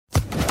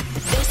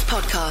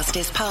podcast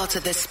is part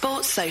of the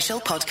Sports Social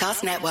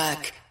Podcast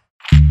Network.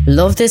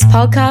 Love this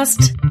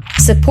podcast?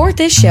 Support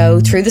this show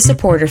through the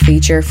supporter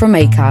feature from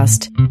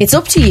Acast. It's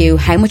up to you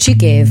how much you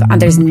give and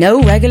there's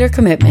no regular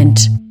commitment.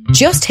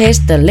 Just hit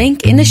the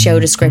link in the show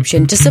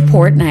description to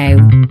support now.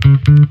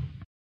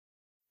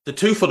 The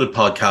Two Footed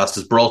Podcast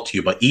is brought to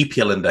you by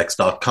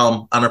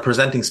EPLindex.com and our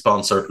presenting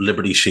sponsor,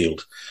 Liberty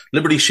Shield.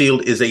 Liberty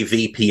Shield is a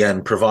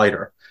VPN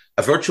provider.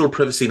 A virtual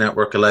privacy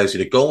network allows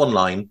you to go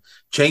online,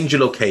 change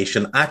your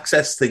location,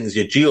 access things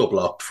you're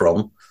geo-blocked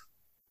from,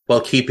 while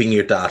keeping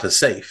your data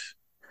safe.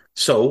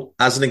 So,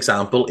 as an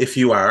example, if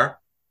you are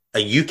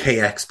a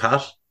UK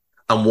expat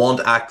and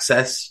want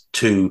access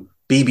to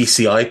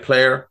BBC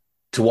iPlayer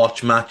to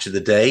watch Match of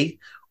the Day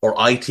or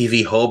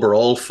ITV Hub or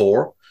all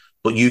four,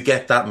 but you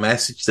get that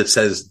message that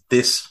says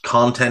this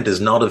content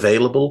is not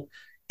available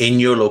in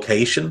your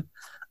location,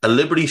 a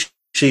Liberty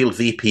Shield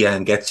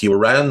VPN gets you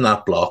around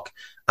that block,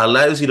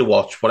 allows you to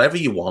watch whatever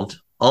you want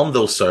on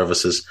those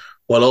services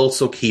while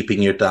also keeping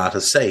your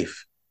data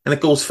safe. And it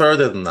goes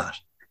further than that.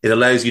 It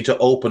allows you to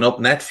open up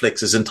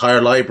Netflix's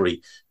entire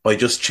library by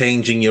just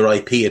changing your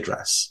IP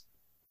address.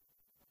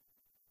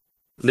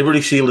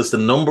 Liberty Shield is the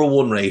number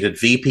one rated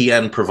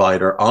VPN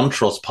provider on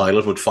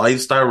Trustpilot with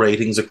 5-star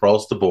ratings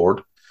across the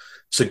board.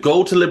 So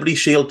go to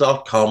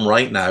libertyshield.com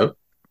right now,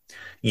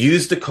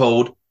 use the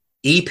code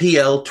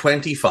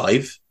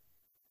EPL25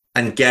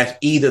 and get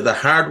either the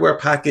hardware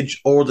package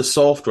or the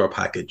software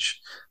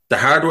package. The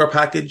hardware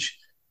package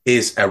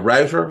is a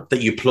router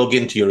that you plug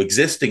into your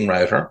existing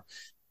router,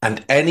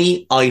 and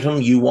any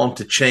item you want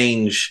to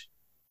change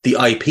the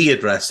IP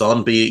address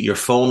on, be it your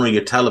phone or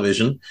your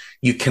television,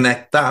 you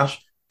connect that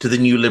to the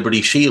new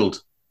Liberty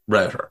Shield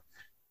router.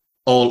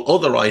 All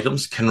other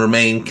items can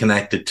remain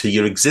connected to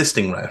your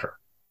existing router.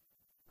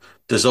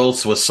 There's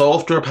also a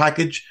software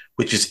package,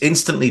 which is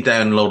instantly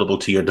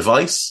downloadable to your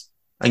device,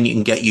 and you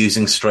can get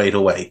using straight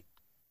away.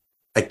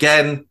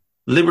 Again,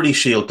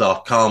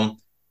 libertyshield.com,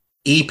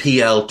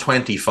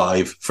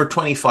 EPL25 for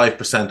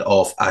 25%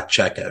 off at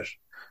checkout.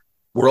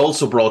 We're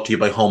also brought to you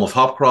by Home of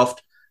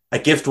Hopcroft, a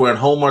giftware and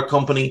homeware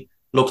company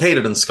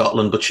located in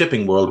Scotland but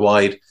shipping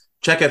worldwide.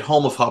 Check out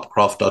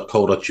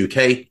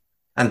homeofhopcroft.co.uk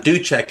and do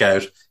check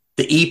out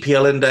the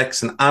EPL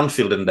Index and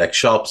Anfield Index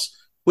shops,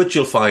 which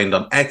you'll find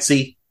on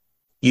Etsy.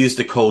 Use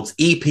the codes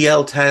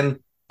EPL10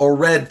 or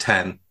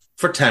RED10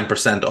 for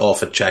 10%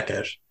 off at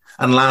checkout.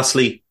 And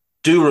lastly,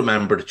 do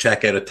remember to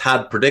check out A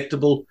Tad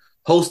Predictable,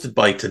 hosted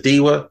by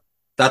Tadiwa.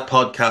 That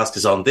podcast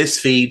is on this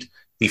feed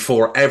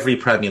before every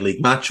Premier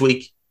League match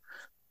week.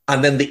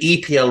 And then the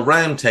EPL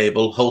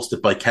Roundtable,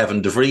 hosted by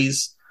Kevin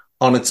DeVries,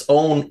 on its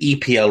own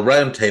EPL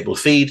Roundtable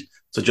feed.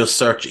 So just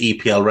search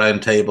EPL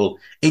Roundtable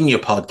in your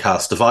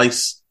podcast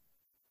device.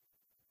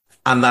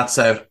 And that's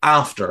out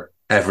after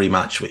every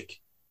match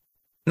week.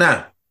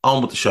 Now,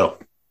 on with the show.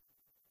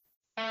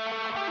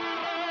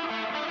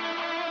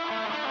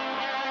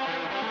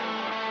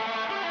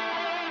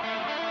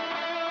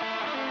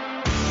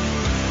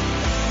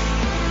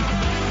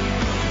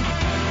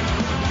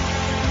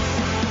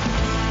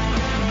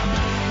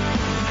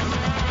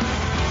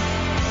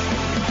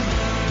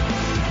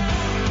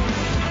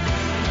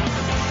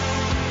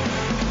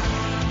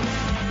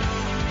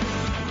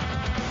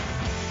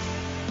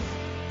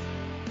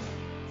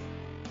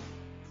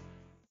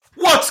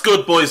 What's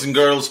good, boys and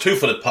girls? Two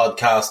Footed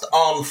Podcast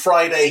on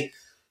Friday,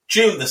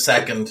 June the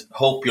 2nd.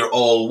 Hope you're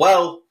all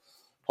well.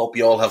 Hope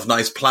you all have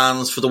nice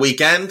plans for the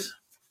weekend.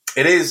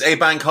 It is a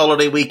bank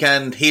holiday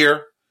weekend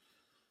here,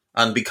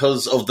 and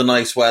because of the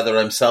nice weather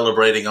I'm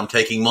celebrating, I'm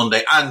taking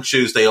Monday and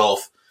Tuesday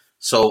off.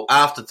 So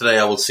after today,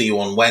 I will see you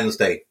on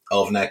Wednesday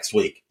of next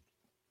week.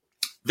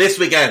 This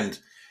weekend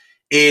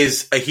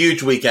is a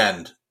huge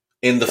weekend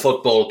in the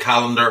football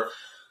calendar,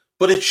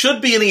 but it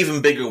should be an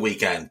even bigger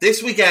weekend.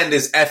 This weekend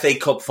is FA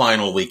Cup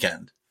final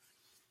weekend.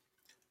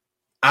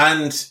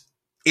 And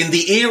in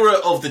the era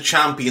of the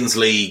Champions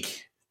League,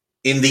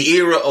 in the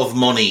era of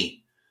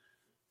money,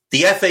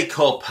 the FA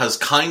Cup has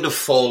kind of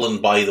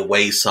fallen by the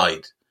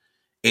wayside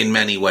in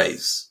many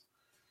ways.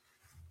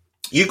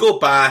 You go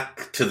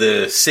back to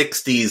the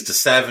 60s, the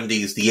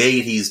 70s, the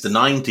 80s, the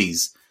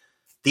 90s,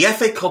 the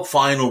FA Cup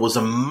final was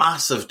a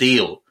massive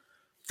deal.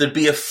 There'd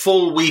be a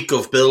full week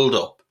of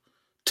build-up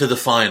to the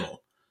final.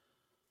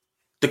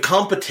 The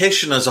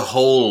competition as a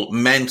whole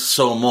meant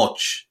so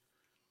much.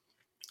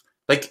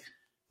 Like,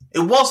 it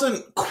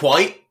wasn't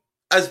quite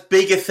as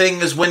big a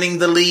thing as winning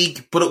the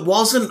league, but it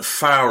wasn't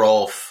far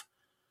off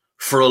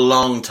for a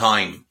long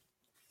time.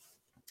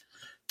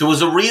 There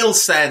was a real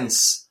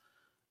sense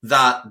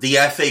that the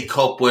FA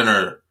Cup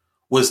winner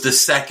was the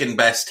second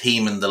best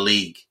team in the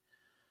league.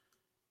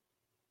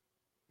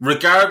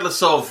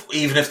 Regardless of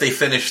even if they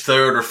finished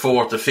third or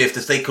fourth or fifth,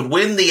 if they could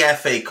win the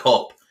FA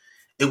Cup,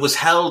 it was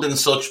held in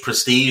such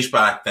prestige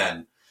back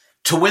then.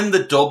 To win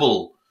the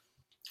double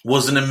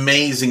was an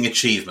amazing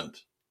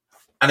achievement,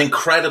 an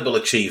incredible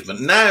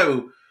achievement.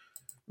 Now,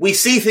 we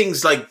see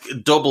things like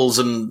doubles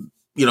and,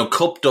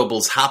 cup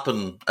doubles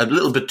happen a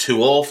little bit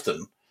too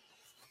often.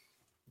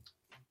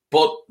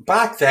 But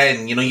back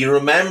then, you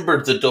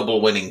remembered the double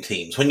winning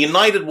teams. When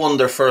United won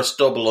their first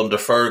double under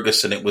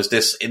Ferguson, it was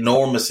this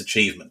enormous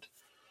achievement.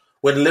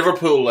 When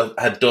Liverpool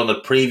had done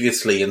it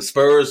previously, and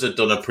Spurs had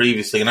done it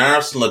previously, and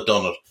Arsenal had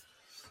done it,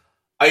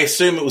 I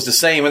assume it was the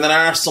same. And then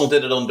Arsenal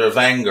did it under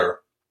Wenger.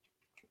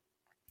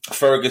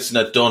 Ferguson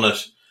had done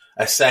it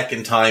a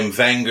second time.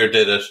 Wenger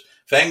did it.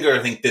 Wenger, I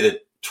think, did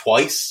it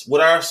twice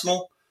with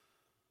Arsenal.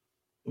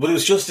 But it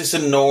was just this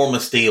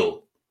enormous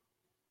deal.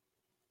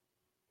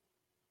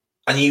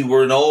 And you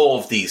were in awe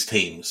of these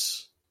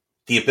teams.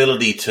 The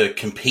ability to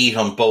compete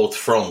on both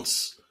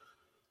fronts.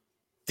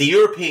 The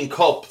European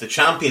Cup, the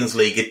Champions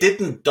League, it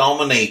didn't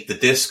dominate the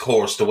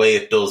discourse the way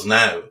it does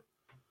now.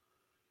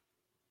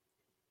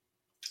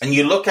 And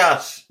you look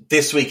at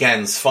this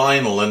weekend's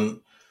final, and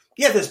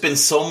there's been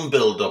some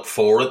build-up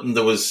for it, and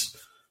there was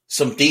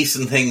some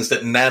decent things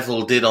that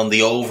Neville did on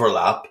the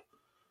overlap.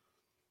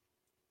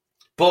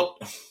 But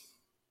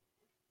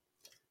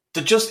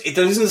there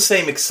isn't the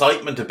same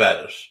excitement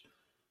about it.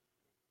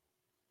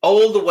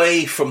 All the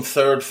way from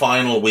third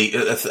round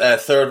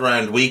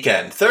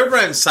weekend. Third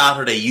round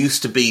Saturday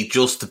used to be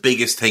just the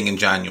biggest thing in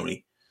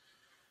January.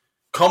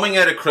 Coming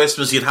out of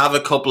Christmas, you'd have a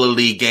couple of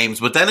league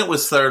games, but then it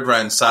was third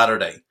round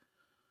Saturday.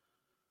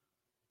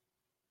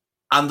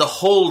 And the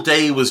whole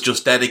day was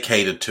just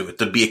dedicated to it.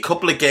 There'd be a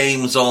couple of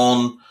games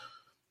on.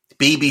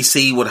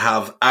 BBC would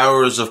have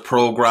hours of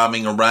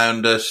programming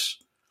around it.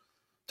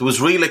 There was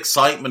real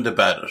excitement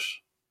about it.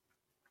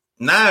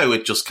 Now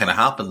it just kind of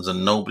happens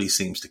and nobody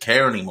seems to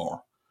care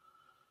anymore.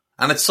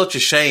 And it's such a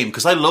shame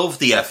because I love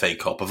the FA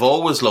Cup. I've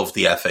always loved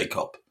the FA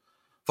Cup.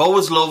 I've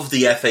always loved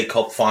the FA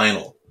Cup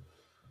final.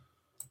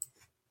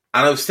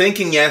 And I was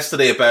thinking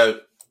yesterday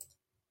about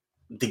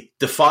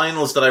the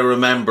finals that I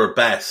remember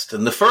best.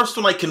 And the first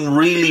one I can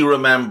really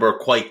remember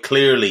quite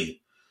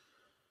clearly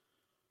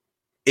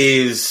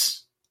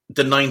is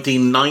the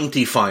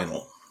 1990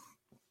 final,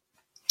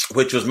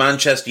 which was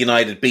Manchester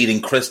United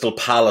beating Crystal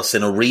Palace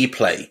in a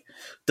replay.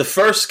 The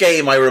first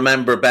game I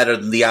remember better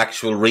than the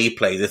actual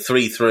replay, the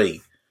 3-3.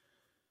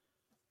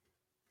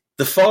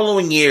 The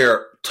following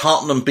year,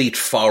 Tottenham beat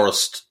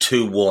Forest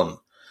 2-1.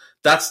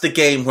 That's the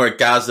game where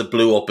Gaza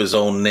blew up his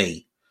own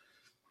knee.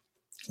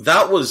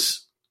 That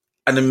was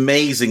an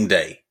amazing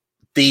day.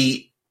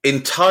 The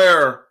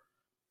entire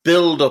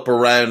build-up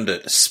around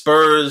it,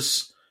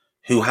 Spurs,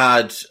 who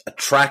had a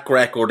track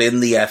record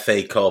in the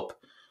FA Cup,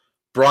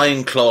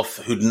 Brian Clough,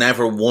 who'd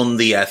never won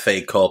the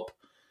FA Cup.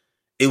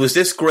 It was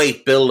this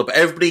great build-up.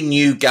 Everybody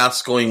knew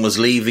Gascoigne was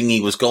leaving.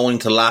 He was going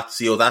to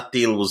Lazio. That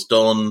deal was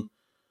done.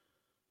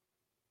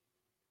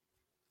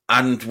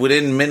 And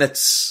within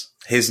minutes,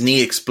 his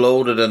knee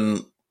exploded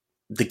and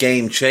the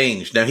game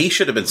changed. Now, he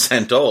should have been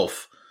sent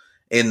off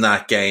in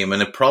that game,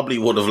 and it probably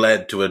would have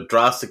led to a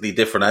drastically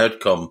different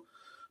outcome.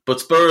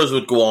 But Spurs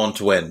would go on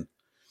to win.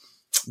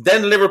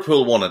 Then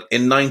Liverpool won it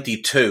in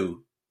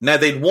 92. Now,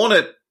 they'd won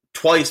it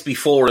twice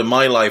before in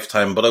my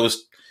lifetime, but I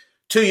was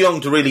too young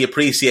to really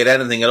appreciate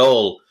anything at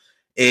all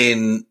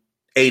in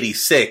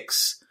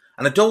 86.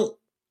 And I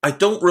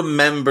don't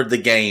remember the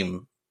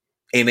game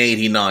in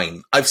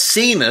 89. I've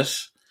seen it,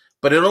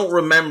 but I don't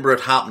remember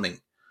it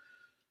happening.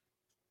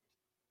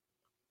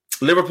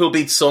 Liverpool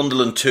beat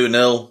Sunderland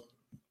 2-0.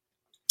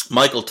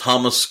 Michael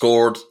Thomas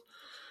scored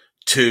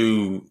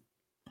to,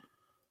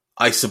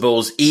 I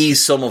suppose,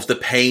 ease some of the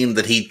pain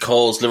that he'd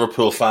caused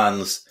Liverpool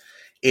fans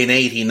in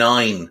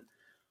 89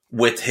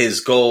 with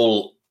his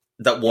goal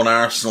that won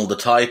Arsenal the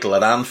title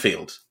at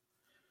Anfield.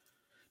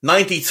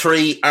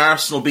 93,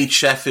 Arsenal beat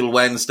Sheffield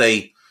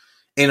Wednesday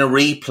in a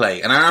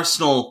replay, and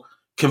Arsenal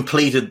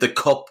completed the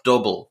cup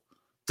double,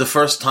 the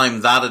first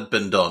time that had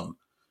been done,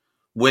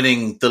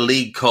 winning the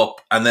League Cup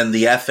and then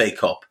the FA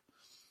Cup.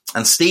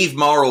 And Steve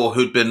Morrow,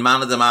 who'd been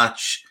man of the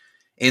match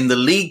in the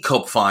League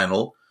Cup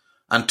final,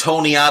 and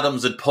Tony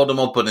Adams had put him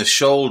up on his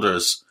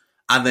shoulders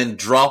and then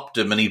dropped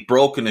him, and he'd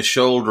broken his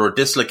shoulder or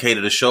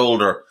dislocated his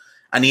shoulder,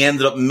 and he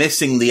ended up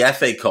missing the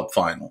FA Cup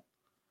final.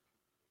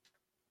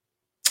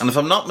 And if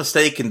I'm not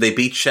mistaken, they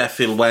beat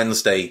Sheffield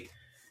Wednesday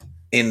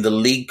in the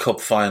League Cup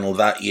final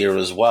that year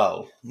as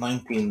well.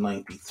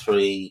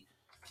 1993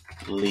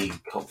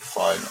 League Cup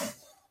final.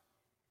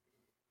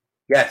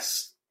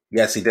 Yes,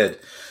 he did.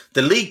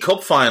 The League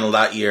Cup final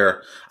that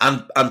year,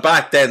 and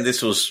back then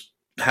this was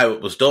how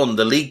it was done,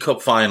 the League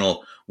Cup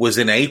final was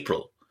in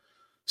April.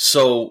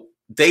 So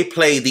they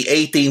play the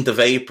 18th of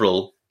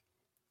April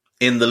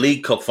in the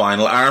League Cup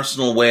final.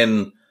 Arsenal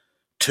win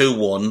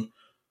 2-1.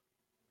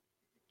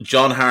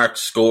 John Hart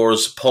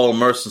scores, Paul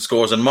Merson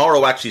scores, and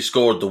Morrow actually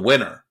scored the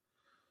winner.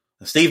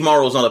 Steve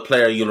Morrow's not a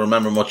player you'll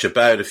remember much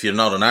about if you're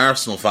not an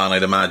Arsenal fan,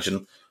 I'd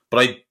imagine.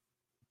 But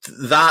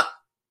that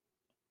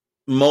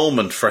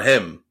moment for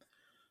him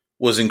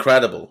was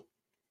incredible.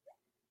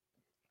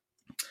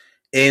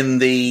 In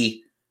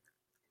the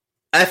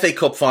FA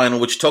Cup final,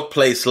 which took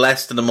place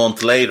less than a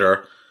month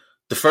later,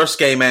 the first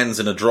game ends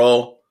in a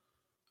draw.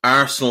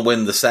 Arsenal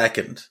win the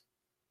second.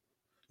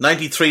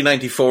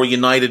 93-94,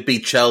 United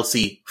beat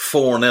Chelsea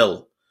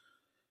 4-0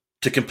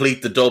 to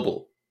complete the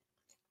double.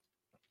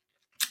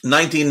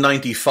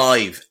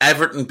 1995,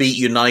 Everton beat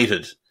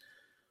United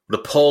with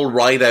a Paul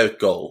Rideout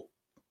goal.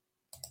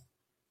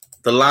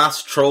 The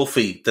last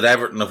trophy that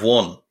Everton have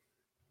won.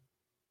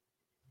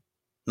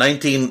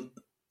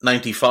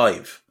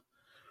 1995.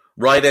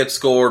 Rideout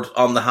scored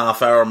on the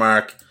half-hour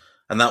mark,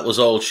 and that was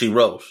all she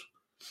wrote.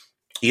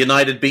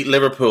 United beat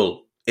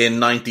Liverpool in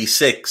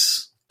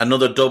 96.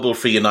 Another double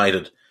for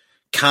United.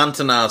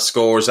 Cantona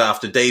scores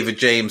after David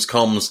James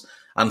comes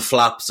and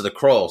flaps it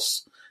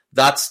across.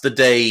 That's the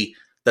day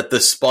that the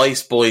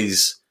Spice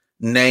Boys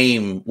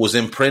name was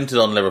imprinted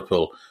on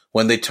Liverpool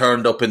when they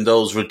turned up in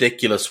those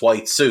ridiculous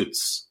white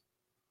suits.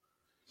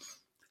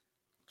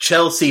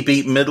 Chelsea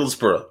beat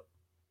Middlesbrough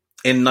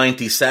in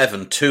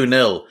 97,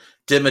 2-0.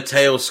 Di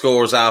Matteo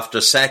scores after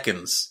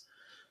seconds.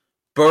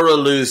 Borough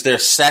lose their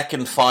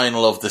second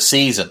final of the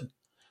season.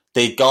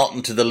 They'd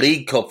gotten to the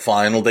League Cup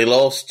final. They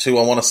lost to,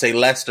 I want to say,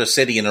 Leicester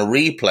City in a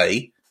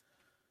replay.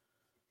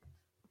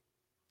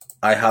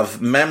 I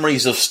have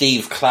memories of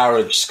Steve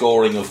Claridge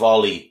scoring a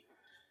volley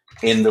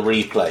in the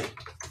replay.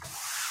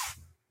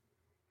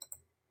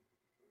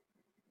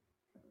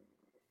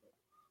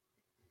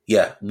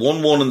 Yeah,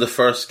 1-1 in the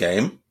first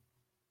game.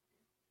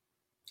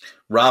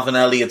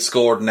 Ravanelli had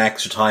scored in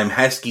extra time.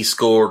 Heskey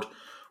scored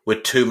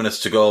with 2 minutes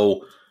to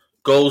go.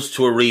 Goes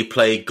to a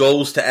replay,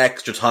 goes to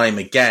extra time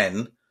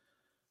again,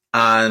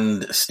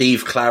 and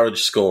Steve Claridge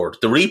scored.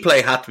 The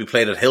replay had to be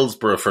played at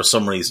Hillsborough for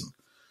some reason.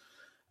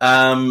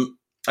 I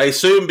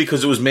assume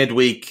because it was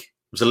midweek,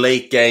 it was a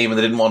late game, and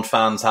they didn't want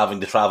fans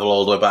having to travel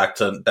all the way back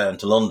down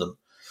to London.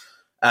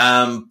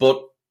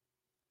 But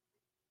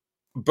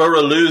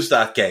Borough lose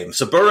that game.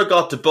 So Borough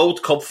got to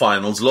both cup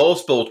finals,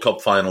 lost both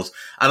cup finals,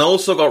 and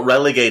also got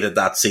relegated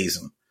that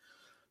season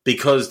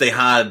because they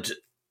had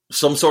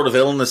some sort of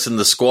illness in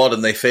the squad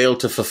and they failed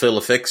to fulfill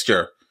a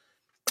fixture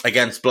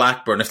against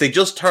Blackburn. If they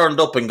just turned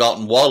up and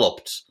gotten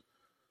walloped,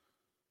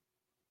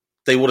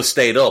 they would have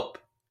stayed up.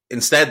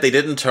 Instead, they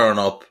didn't turn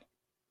up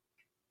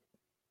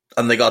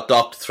and they got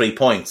docked 3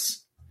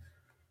 points.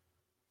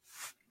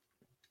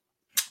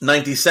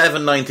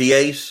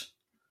 97-98,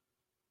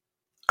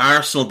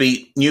 Arsenal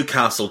beat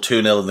Newcastle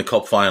 2-0 in the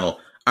cup final.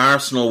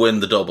 Arsenal win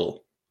the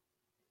double.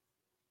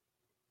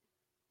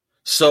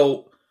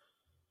 So,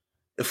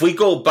 if we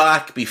go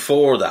back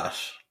before that,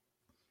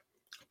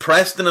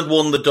 Preston had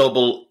won the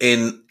double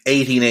in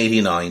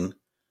 1889.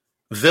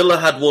 Villa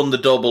had won the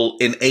double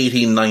in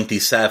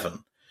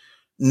 1897.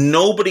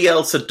 Nobody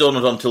else had done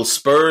it until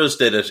Spurs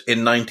did it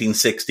in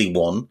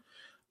 1961.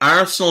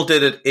 Arsenal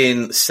did it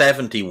in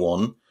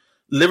 71.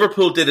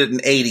 Liverpool did it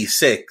in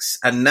 86.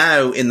 And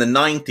now in the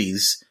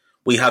 90s,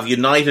 we have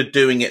United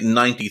doing it in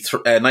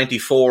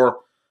 94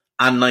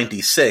 and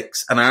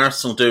 96, and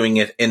Arsenal doing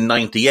it in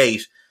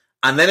 98.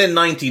 And then in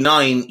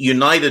 99,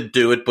 United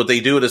do it, but they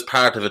do it as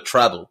part of a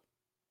treble.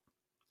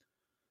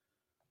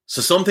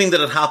 So something that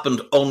had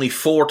happened only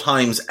 4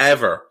 times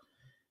ever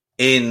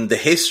in the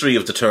history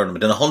of the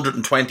tournament, in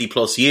 120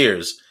 plus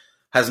years,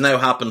 has now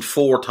happened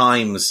 4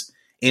 times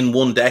in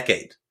 1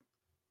 decade.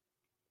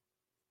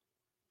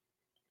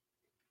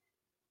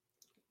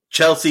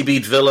 Chelsea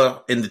beat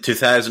Villa in the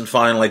 2000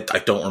 final. I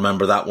don't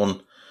remember that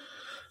one.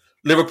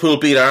 Liverpool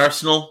beat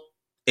Arsenal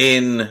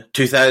in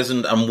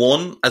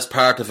 2001 as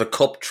part of a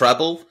cup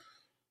treble.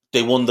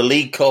 They won the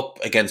League Cup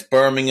against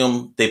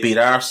Birmingham. They beat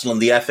Arsenal in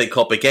the FA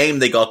Cup, a game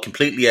they got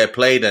completely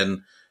outplayed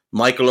in.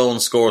 Michael Owen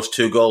scores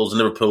 2 goals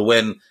and Liverpool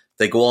win.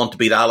 They go on to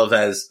beat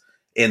Alaves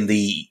in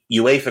the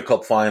UEFA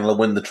Cup final and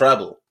win the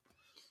treble.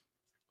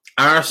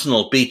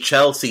 Arsenal beat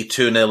Chelsea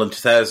 2-0 in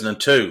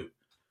 2002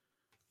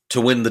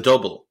 to win the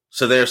double.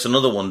 So there's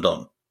another one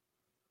done.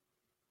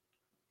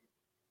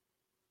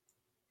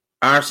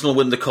 Arsenal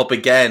win the cup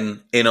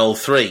again in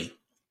 2003,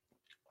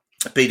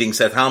 beating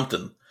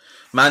Southampton.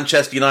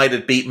 Manchester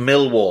United beat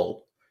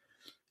Millwall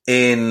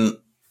in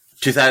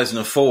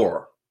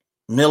 2004.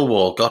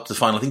 Millwall got to the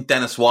final. I think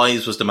Dennis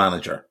Wise was the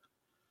manager.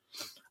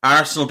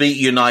 Arsenal beat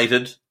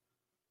United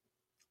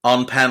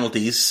on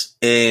penalties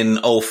in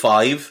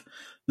 2005.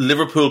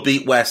 Liverpool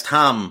beat West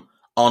Ham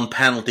on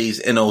penalties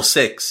in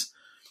 2006.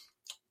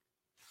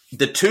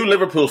 The 2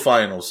 Liverpool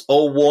finals,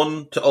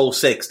 2001 to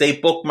 2006, they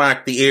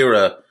bookmarked the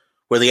era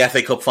where the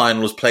FA Cup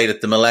final was played at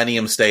the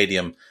Millennium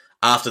Stadium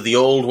after the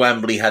old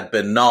Wembley had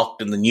been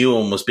knocked and the new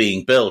one was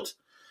being built.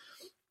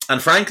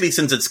 And frankly,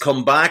 since it's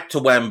come back to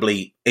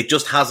Wembley, it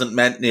just hasn't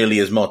meant nearly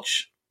as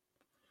much.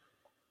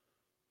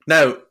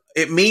 Now,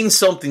 it means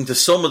something to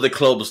some of the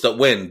clubs that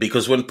win,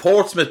 because when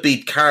Portsmouth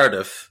beat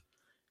Cardiff,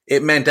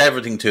 it meant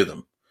everything to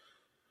them.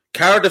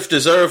 Cardiff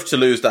deserved to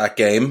lose that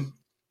game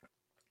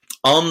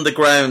on the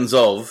grounds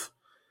of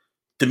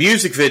the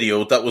music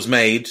video that was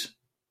made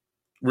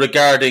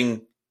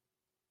regarding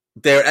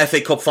their FA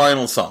Cup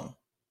final song.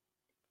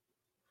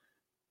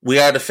 We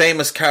are the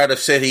famous Cardiff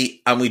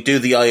City and we do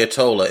the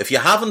Ayatollah. If you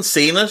haven't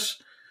seen it,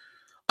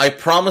 I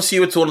promise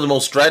you it's one of the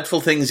most dreadful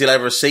things you'll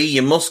ever see.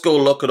 You must go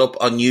look it up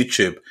on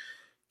YouTube.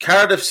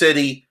 Cardiff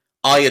City,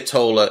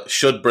 Ayatollah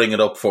should bring it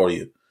up for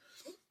you.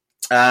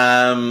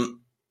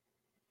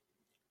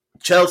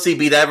 Chelsea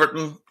beat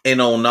Everton in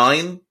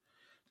 2009.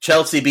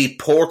 Chelsea beat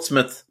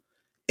Portsmouth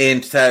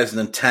in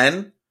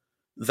 2010.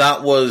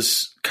 That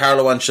was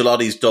Carlo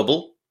Ancelotti's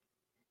double.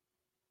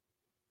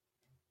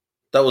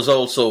 That was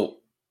also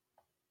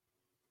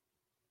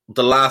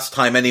the last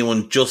time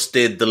anyone just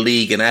did the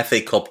league and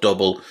FA Cup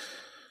double.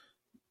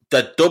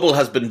 That double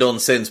has been done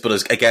since, but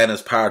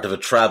as part of a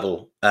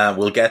treble.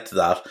 We'll get to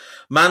that.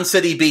 Man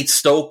City beat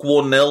Stoke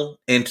 1-0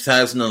 in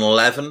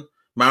 2011.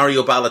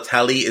 Mario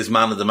Balotelli is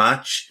man of the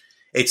match.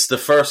 It's the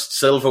first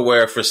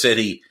silverware for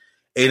City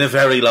in a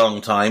very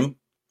long time.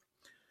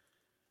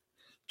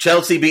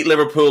 Chelsea beat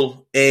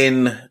Liverpool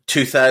in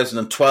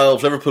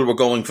 2012. Liverpool were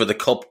going for the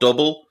cup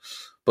double,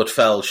 but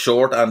fell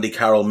short. Andy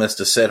Carroll missed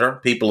a sitter.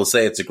 People will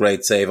say it's a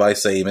great save. I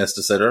say he missed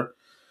a sitter.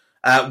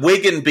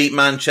 Wigan beat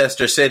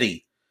Manchester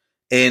City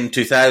in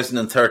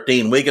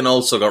 2013. Wigan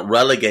also got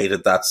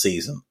relegated that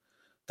season.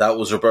 That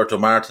was Roberto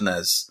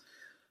Martinez.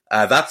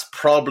 That's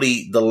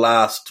probably the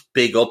last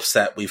big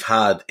upset we've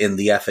had in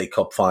the FA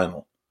Cup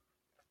final.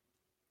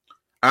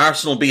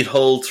 Arsenal beat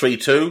Hull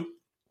 3-2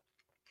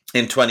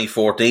 in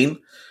 2014.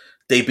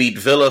 They beat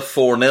Villa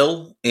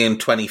 4-0 in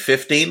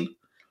 2015.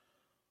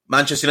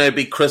 Manchester United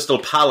beat Crystal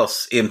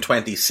Palace in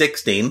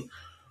 2016.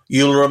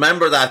 You'll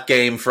remember that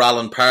game for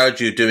Alan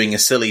Pardew doing a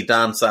silly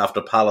dance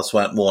after Palace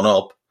went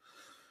 1-up.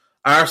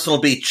 Arsenal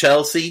beat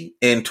Chelsea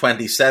in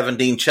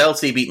 2017.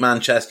 Chelsea beat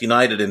Manchester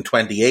United in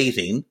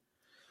 2018.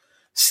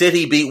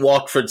 City beat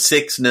Watford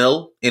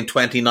 6-0 in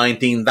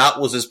 2019. That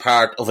was as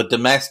part of a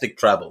domestic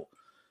treble.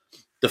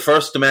 The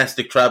first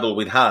domestic treble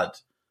we'd had.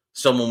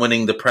 Someone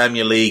winning the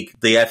Premier League,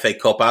 the FA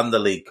Cup and the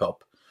League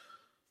Cup.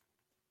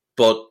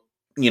 But,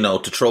 to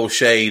throw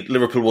shade,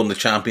 Liverpool won the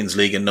Champions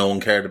League and no one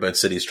cared about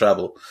City's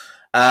treble.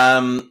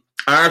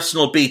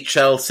 Arsenal beat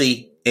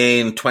Chelsea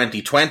in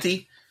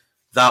 2020.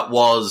 That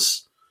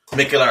was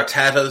Mikel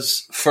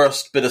Arteta's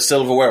first bit of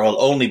silverware,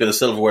 only bit of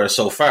silverware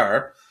so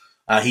far.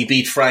 He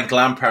beat Frank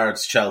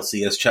Lampard's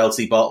Chelsea as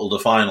Chelsea bottled the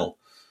final.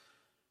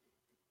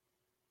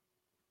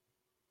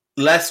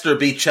 Leicester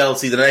beat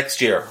Chelsea the next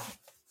year.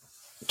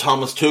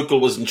 Thomas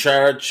Tuchel was in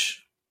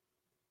charge.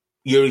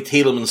 Yuri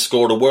Tielemans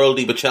scored a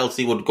worldie, but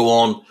Chelsea would go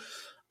on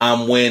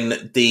and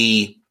win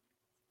the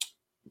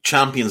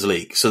Champions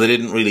League, so they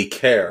didn't really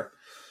care.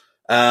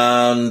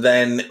 And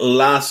then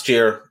last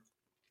year,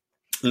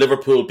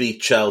 Liverpool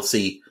beat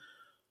Chelsea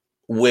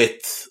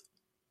with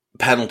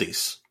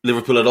penalties.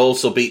 Liverpool had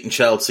also beaten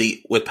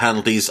Chelsea with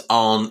penalties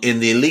in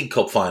the League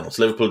Cup finals.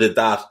 Liverpool did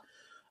that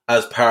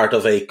as part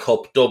of a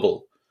cup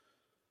double.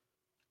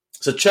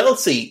 So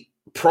Chelsea,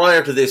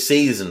 prior to this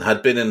season,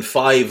 had been in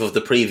 5 of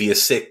the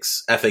previous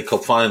 6 FA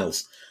Cup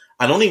finals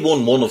and only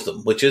won 1 of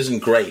them, which isn't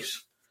great.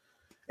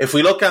 If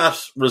we look at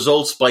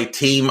results by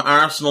team,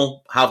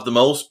 Arsenal have the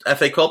most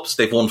FA Cups.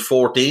 They've won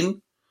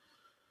 14.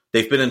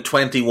 They've been in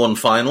 21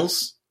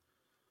 finals.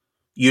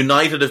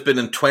 United have been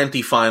in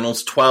 20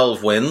 finals,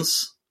 12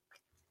 wins.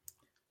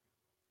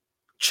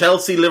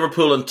 Chelsea,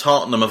 Liverpool and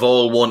Tottenham have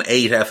all won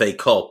 8 FA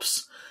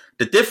Cups.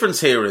 The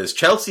difference here is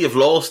Chelsea have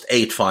lost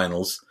 8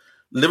 finals.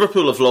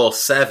 Liverpool have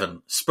lost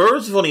 7.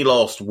 Spurs have only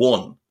lost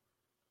 1.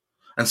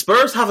 And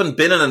Spurs haven't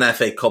been in an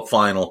FA Cup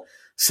final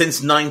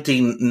since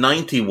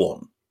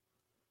 1991.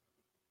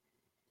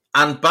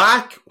 And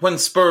back when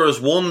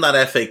Spurs won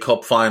that FA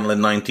Cup final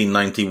in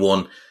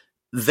 1991,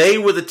 they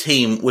were the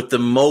team with the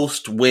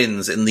most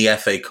wins in the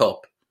FA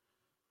Cup.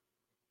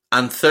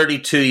 And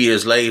 32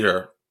 years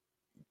later,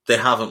 they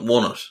haven't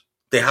won it.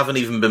 They haven't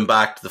even been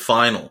back to the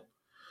final.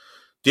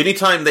 The only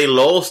time they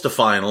lost a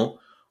final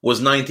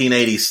was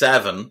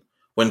 1987,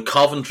 when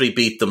Coventry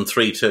beat them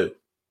 3-2.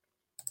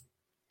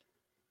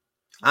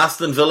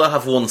 Aston Villa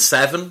have won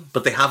 7,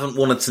 but they haven't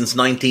won it since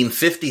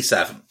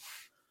 1957.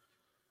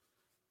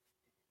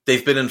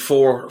 They've been in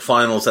 4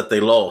 finals that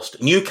they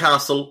lost.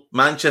 Newcastle,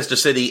 Manchester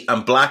City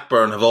and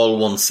Blackburn have all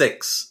won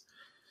 6.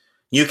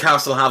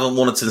 Newcastle haven't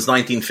won it since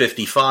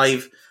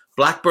 1955.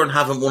 Blackburn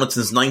haven't won it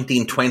since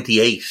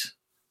 1928.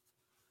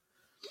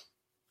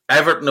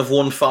 Everton have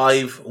won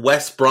 5.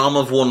 West Brom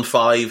have won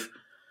 5.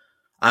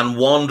 And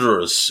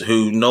Wanderers,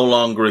 who no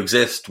longer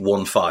exist,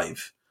 won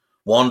 5.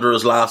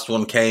 Wanderers' last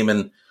one came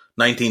in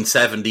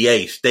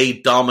 1978. They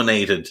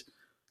dominated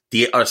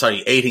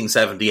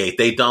 1878.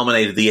 They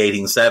dominated the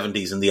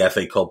 1870s in the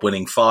FA Cup,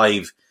 winning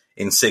 5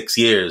 in 6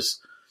 years.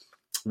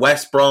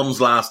 West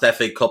Brom's last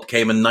FA Cup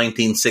came in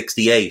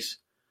 1968.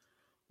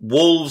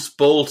 Wolves,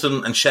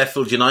 Bolton and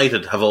Sheffield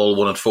United have all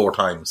won it 4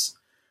 times.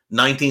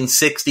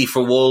 1960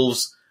 for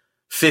Wolves,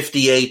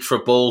 58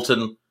 for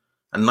Bolton,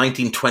 and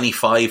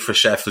 1925 for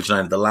Sheffield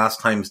United, the last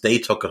times they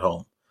took it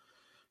home.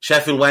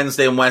 Sheffield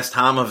Wednesday and West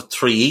Ham have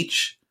 3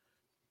 each.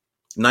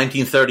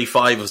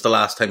 1935 was the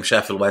last time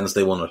Sheffield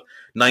Wednesday won it.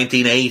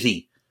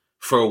 1980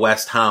 for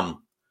West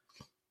Ham.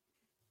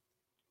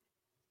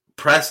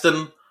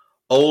 Preston,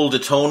 Old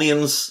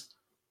Etonians,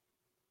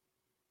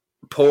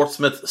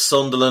 Portsmouth,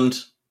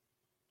 Sunderland,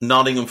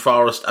 Nottingham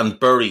Forest and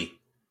Bury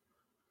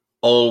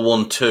all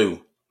won 2.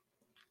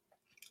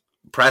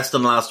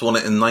 Preston last won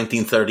it in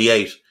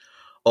 1938.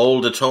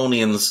 Old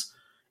Etonians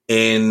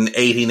in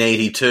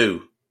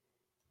 1882.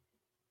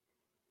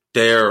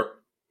 They're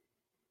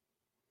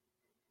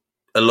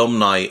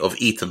alumni of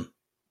Eton.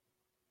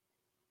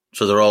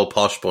 So they're all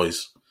posh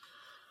boys.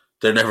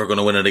 They're never going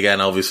to win it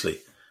again, obviously.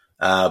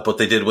 But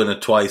they did win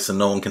it twice, and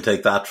no one can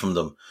take that from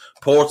them.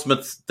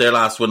 Portsmouth, their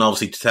last win,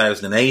 obviously,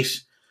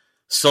 2008.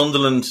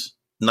 Sunderland,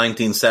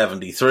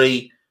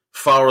 1973.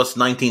 Forest,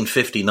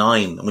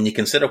 1959. When you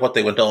consider what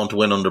they went on to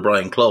win under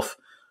Brian Clough,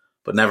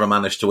 but never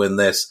managed to win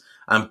this.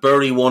 And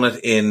Bury won it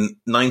in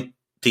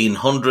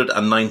 1900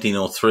 and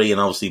 1903,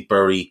 and obviously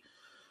Bury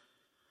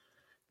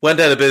went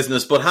out of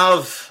business, but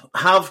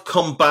have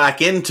come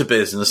back into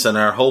business and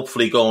are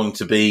hopefully going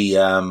to be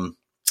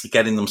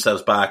getting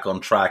themselves back on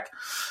track.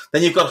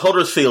 Then you've got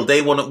Huddersfield.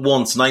 They won it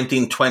once,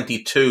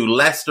 1922.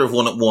 Leicester have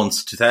won it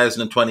once,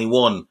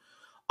 2021.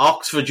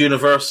 Oxford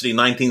University,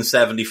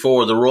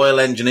 1974. The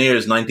Royal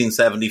Engineers,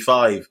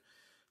 1975.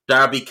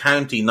 Derby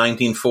County,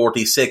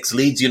 1946.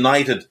 Leeds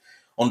United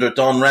under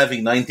Don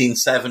Revie,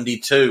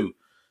 1972.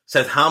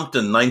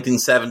 Southampton,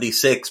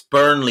 1976.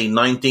 Burnley,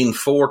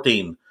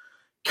 1914.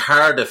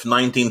 Cardiff,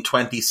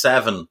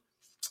 1927.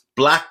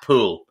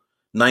 Blackpool,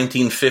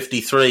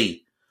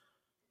 1953.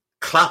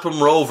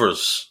 Clapham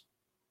Rovers,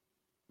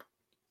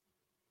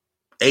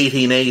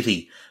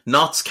 1880.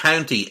 Notts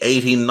County,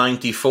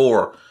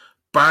 1894.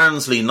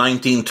 Barnsley,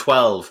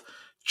 1912.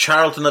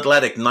 Charlton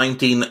Athletic,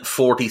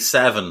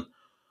 1947.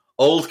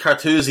 Old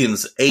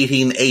Carthusians,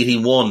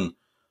 1881.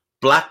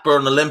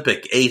 Blackburn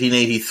Olympic,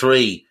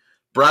 1883.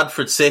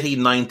 Bradford City,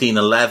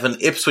 1911.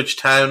 Ipswich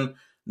Town,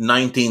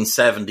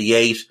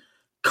 1978.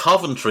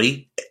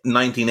 Coventry,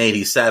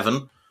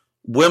 1987.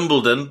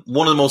 Wimbledon,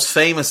 one of the most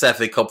famous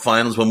FA Cup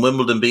finals when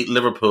Wimbledon beat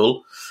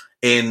Liverpool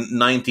in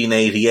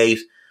 1988.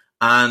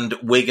 And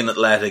Wigan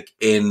Athletic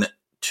in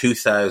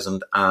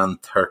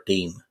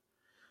 2013.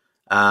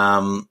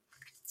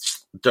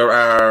 There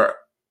are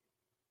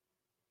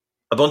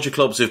a bunch of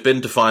clubs who've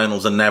been to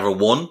finals and never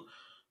won.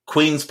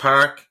 Queen's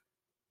Park,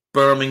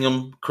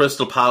 Birmingham,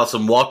 Crystal Palace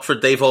and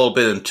Watford, they've all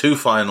been in 2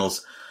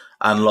 finals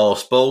and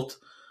lost both.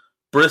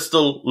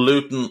 Bristol,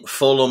 Luton,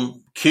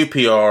 Fulham,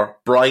 QPR,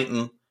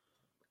 Brighton,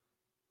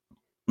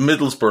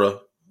 Middlesbrough,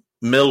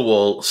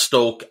 Millwall,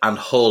 Stoke and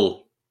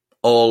Hull,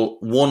 all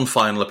 1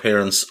 final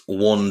appearance,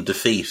 1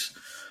 defeat.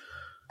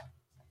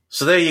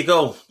 So there you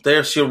go.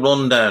 There's your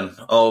rundown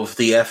of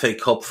the FA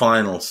Cup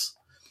finals.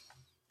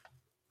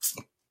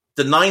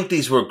 The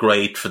 90s were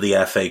great for the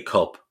FA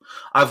Cup.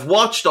 I've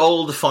watched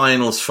all the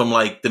finals from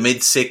like the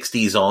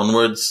mid-60s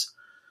onwards.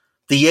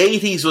 The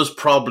 80s was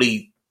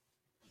probably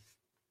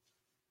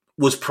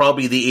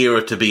the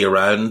era to be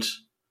around.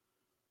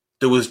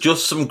 There was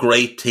just some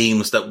great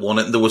teams that won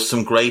it, and there was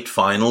some great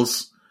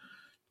finals.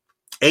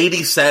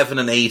 87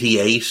 and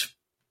 88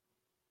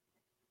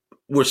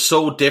 were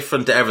so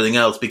different to everything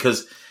else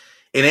because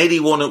in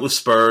 81 it was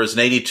Spurs, in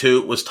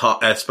 82 it was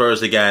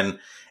Spurs again,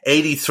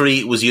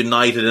 83 it was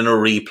United in a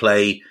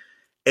replay,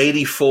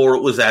 84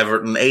 it was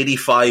Everton,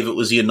 85 it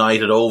was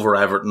United over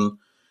Everton,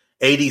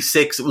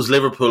 86 it was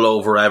Liverpool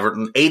over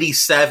Everton,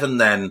 87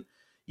 then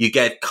you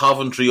get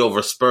Coventry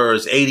over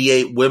Spurs,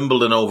 88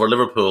 Wimbledon over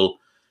Liverpool,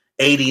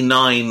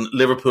 89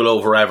 Liverpool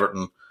over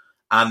Everton,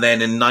 and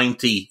then in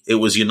 90 it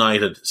was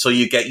United. So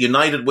you get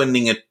United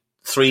winning it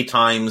 3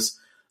 times,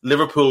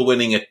 Liverpool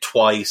winning it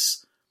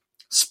twice,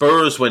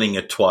 Spurs winning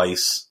it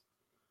twice.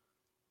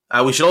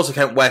 We should also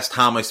count West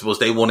Ham, I suppose.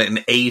 They won it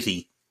in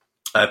 80,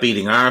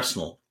 beating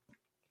Arsenal.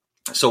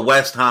 So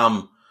West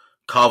Ham,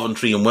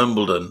 Coventry and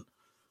Wimbledon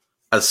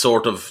as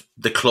sort of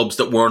the clubs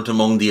that weren't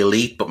among the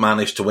elite but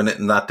managed to win it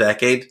in that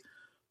decade.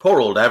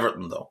 Poor old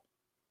Everton, though.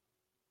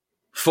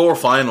 4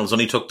 finals,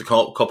 only took the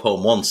cup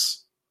home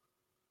once.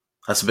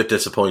 That's a bit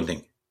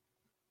disappointing.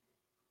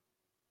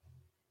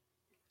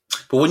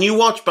 But when you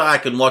watch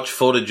back and watch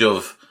footage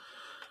of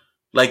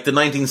like the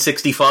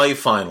 1965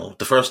 final,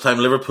 the first time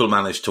Liverpool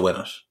managed to win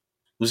it,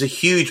 it was a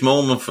huge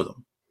moment for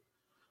them.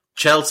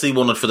 Chelsea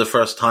won it for the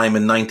first time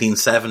in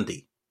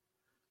 1970.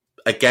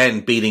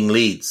 Again, beating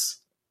Leeds.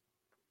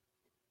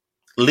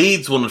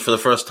 Leeds won it for the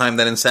first time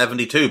then in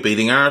 72,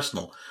 beating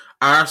Arsenal.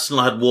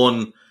 Arsenal had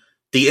won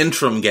the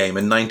interim game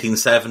in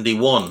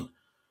 1971,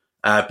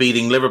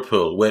 beating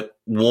Liverpool with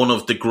one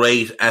of the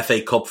great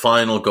FA Cup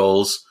final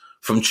goals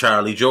from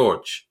Charlie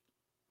George.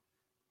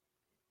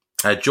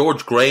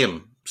 George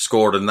Graham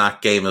scored in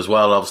that game as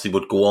well, obviously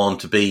would go on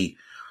to be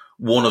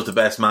one of the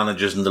best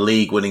managers in the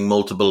league, winning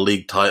multiple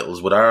league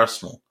titles with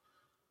Arsenal.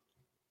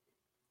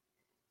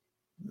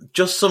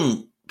 Just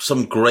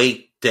some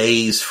great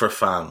days for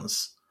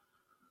fans.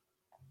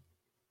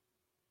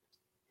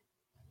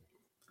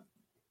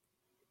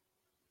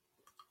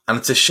 And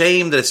it's a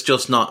shame that it's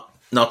just not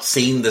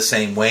seen the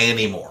same way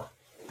anymore.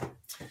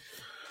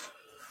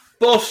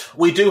 But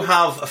we do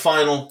have a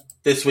final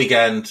this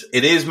weekend.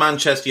 It is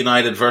Manchester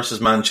United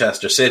versus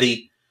Manchester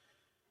City.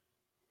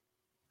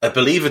 I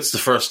believe it's the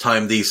first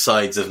time these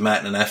sides have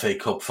met in an FA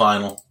Cup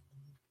final.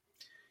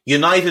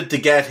 United to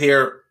get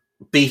here,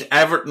 beat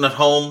Everton at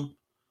home,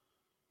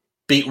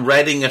 beat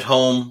Reading at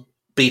home,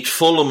 beat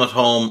Fulham at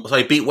home,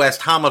 beat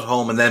West Ham at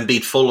home and then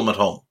beat Fulham at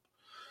home.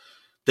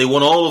 They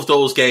won all of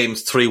those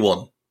games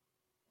 3-1.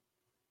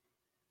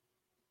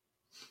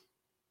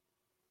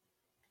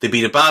 They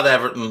beat a bad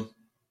Everton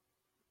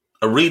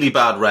a really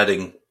bad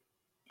Reading,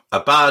 a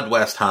bad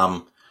West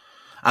Ham,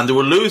 and they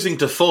were losing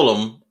to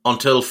Fulham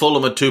until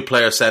Fulham had 2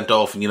 players sent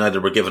off and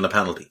United were given a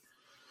penalty.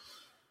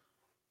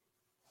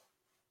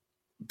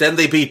 Then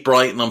they beat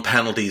Brighton on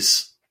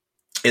penalties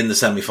in the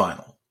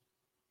semi-final.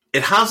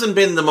 It hasn't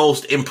been the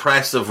most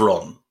impressive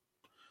run,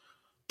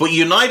 but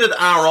United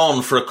are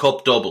on for a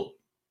cup double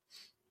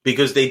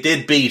because they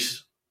did beat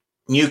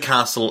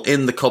Newcastle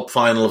in the cup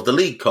final of the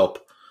League Cup,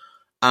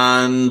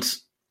 and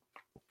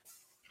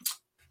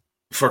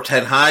for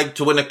Ten Hag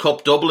to win a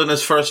cup double in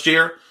his first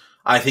year,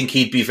 I think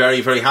he'd be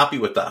very, very happy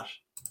with that.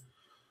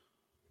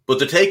 But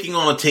they're taking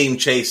on a team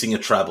chasing a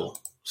treble.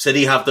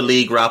 City have the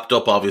league wrapped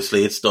up,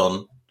 obviously. It's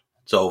done.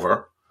 It's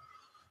over.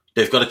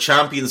 They've got a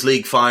Champions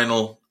League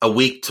final a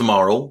week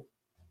tomorrow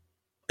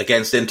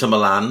against Inter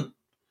Milan.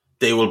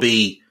 They will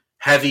be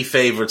heavy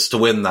favourites to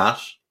win that.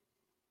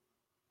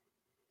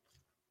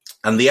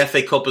 And the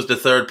FA Cup is the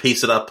third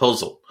piece of that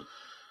puzzle.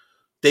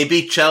 They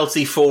beat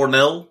Chelsea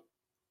 4-0.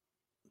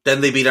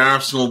 Then they beat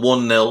Arsenal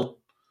 1-0.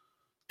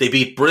 They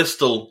beat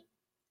Bristol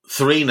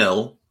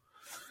 3-0.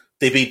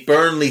 They beat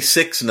Burnley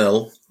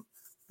 6-0.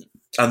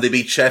 And they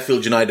beat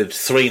Sheffield United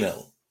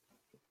 3-0.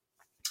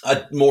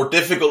 A more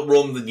difficult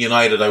run than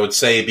United, I would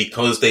say,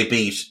 because they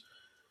beat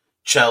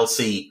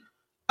Chelsea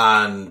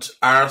and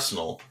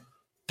Arsenal.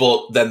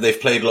 But then they've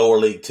played lower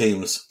league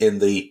teams in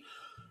the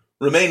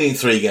remaining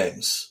 3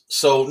 games.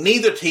 So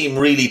neither team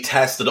really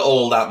tested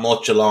all that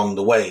much along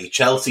the way.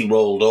 Chelsea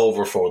rolled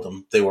over for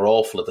them. They were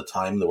awful at the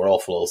time. They were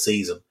awful all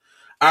season.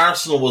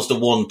 Arsenal was the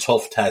one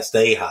tough test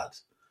they had.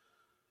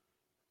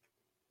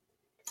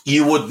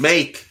 You would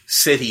make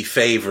City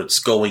favourites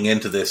going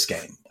into this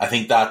game. I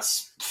think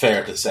that's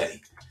fair to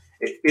say.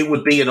 It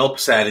would be an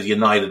upset if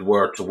United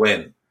were to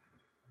win.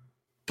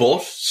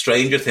 But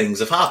stranger things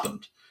have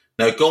happened.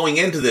 Now, going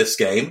into this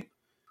game,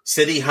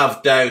 City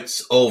have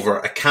doubts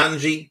over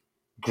Akanji,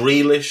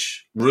 Grealish,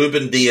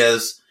 Ruben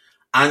Diaz,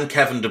 and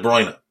Kevin De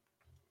Bruyne.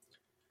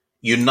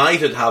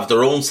 United have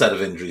their own set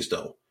of injuries,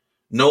 though.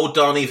 No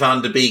Donny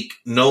van de Beek,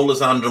 no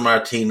Lisandro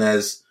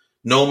Martinez,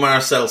 no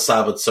Marcel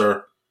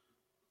Sabitzer.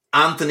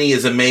 Anthony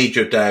is a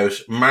major doubt.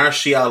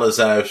 Martial is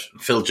out.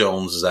 Phil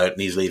Jones is out,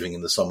 and he's leaving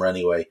in the summer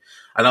anyway.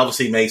 And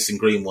obviously Mason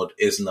Greenwood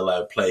isn't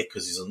allowed to play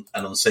because he's an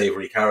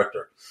unsavoury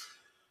character.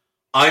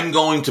 I'm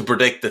going to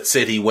predict that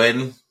City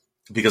win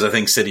because I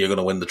think City are going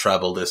to win the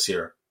treble this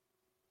year.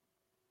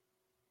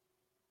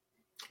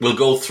 We'll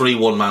go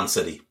 3-1 Man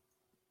City.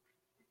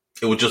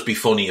 It would just be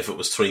funny if it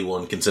was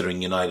 3-1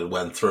 considering United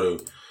went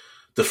through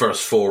the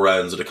first 4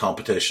 rounds of the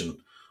competition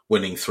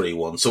winning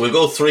 3-1. So we'll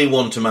go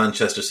 3-1 to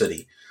Manchester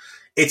City.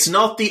 It's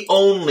not the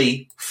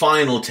only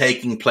final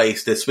taking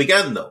place this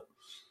weekend, though.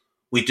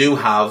 We do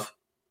have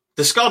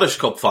the Scottish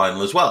Cup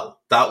final as well.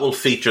 That will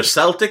feature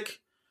Celtic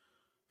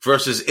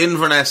versus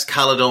Inverness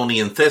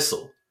Caledonian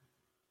Thistle.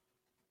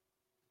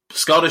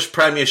 Scottish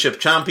Premiership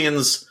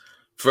champions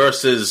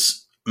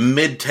versus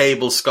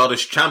mid-table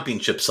Scottish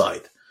Championship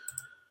side.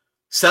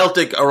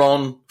 Celtic are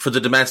on for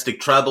the domestic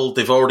treble.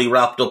 They've already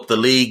wrapped up the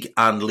League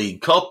and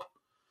League Cup.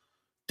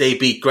 They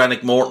beat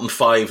Greenock Morton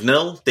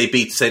 5-0. They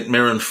beat St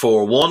Mirren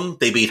 4-1.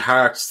 They beat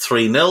Hearts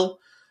 3-0.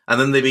 And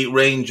then they beat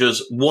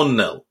Rangers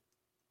 1-0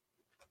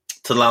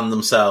 to land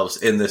themselves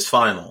in this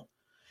final.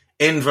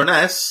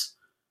 Inverness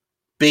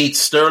beat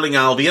Stirling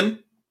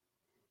Albion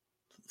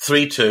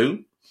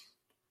 3-2.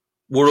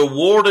 Were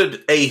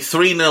awarded a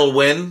 3-0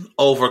 win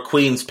over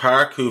Queen's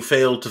Park, who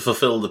failed to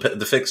fulfill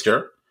the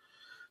fixture.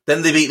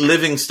 Then they beat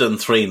Livingston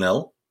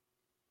 3-0.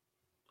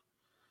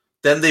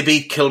 Then they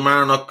beat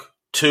Kilmarnock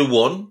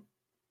 2-1.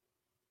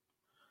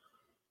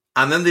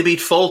 And then they beat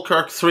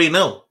Falkirk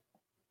 3-0.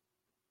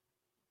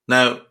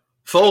 Now,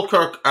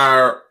 Falkirk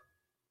are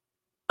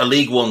a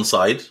League One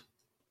side.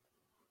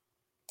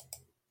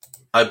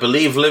 I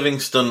believe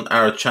Livingston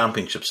are a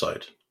Championship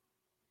side.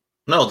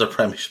 No, they're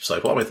Premiership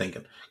side. What am I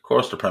thinking? Of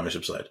course they're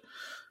Premiership side.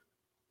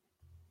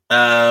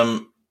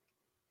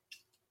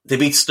 They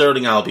beat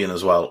Stirling Albion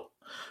as well.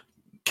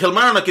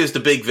 Kilmarnock is the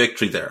big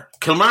victory there.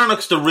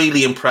 Kilmarnock's the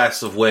really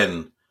impressive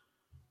win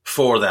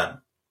for them.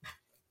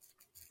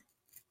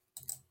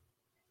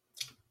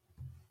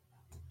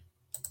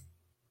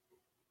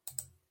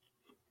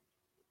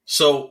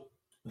 So,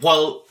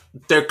 while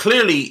they're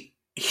clearly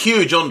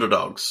huge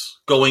underdogs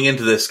going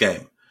into this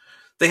game,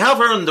 they have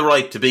earned the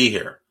right to be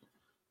here.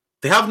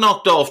 They have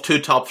knocked off 2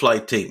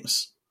 top-flight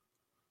teams.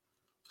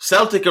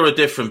 Celtic are a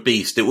different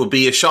beast. It would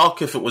be a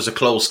shock if it was a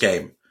close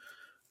game.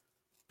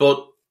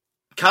 But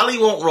Cali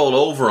won't roll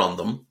over on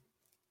them.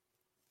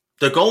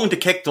 They're going to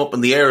kick them up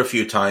in the air a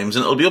few times,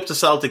 and it'll be up to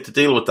Celtic to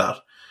deal with that.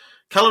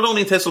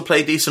 Caledonian Thistle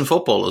play decent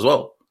football as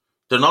well.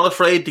 They're not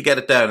afraid to get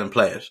it down and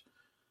play it.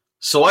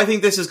 So I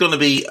think this is going to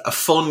be a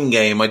fun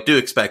game. I do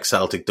expect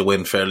Celtic to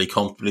win fairly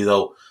comfortably,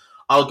 though.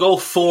 I'll go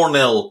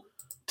 4-0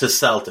 to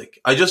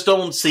Celtic. I just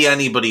don't see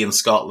anybody in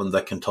Scotland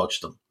that can touch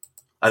them.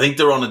 I think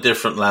they're on a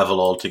different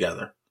level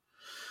altogether.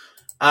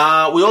 We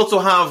also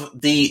have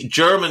the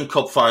German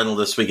Cup final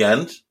this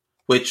weekend,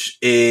 which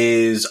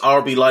is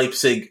RB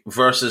Leipzig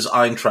versus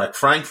Eintracht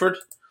Frankfurt.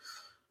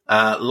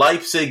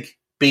 Leipzig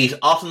beat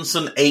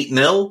Ottensen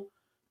 8-0,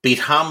 beat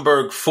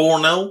Hamburg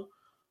 4-0,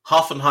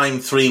 Hoffenheim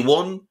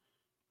 3-1,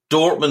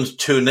 Dortmund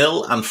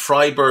 2-0, and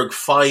Freiburg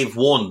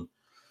 5-1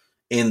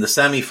 in the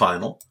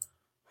semi-final,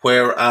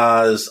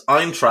 whereas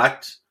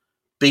Eintracht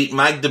beat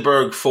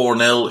Magdeburg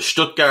 4-0,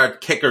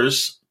 Stuttgart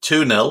Kickers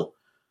 2-0,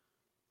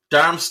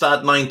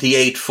 Darmstadt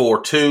 98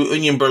 4-2,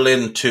 Union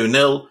Berlin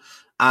 2-0,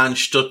 and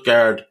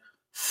Stuttgart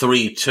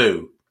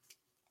 3-2.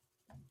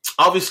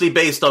 Obviously,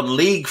 based on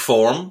league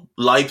form,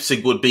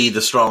 Leipzig would be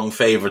the strong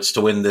favourites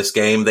to win this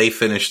game. They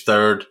finished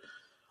third.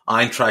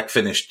 Eintracht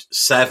finished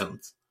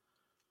seventh.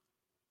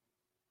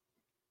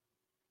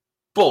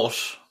 But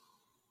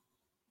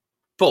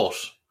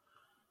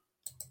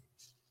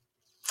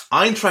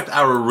Eintracht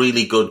are a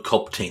really good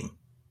cup team.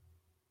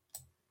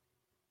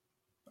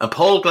 And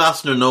Paul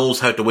Glasner knows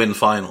how to win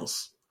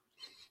finals.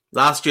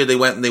 Last year they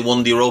went and they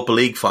won the Europa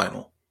League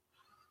final.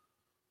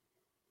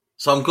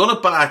 So I'm going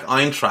to back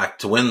Eintracht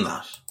to win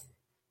that.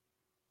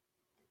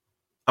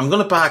 I'm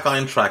going to back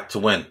Eintracht to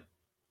win.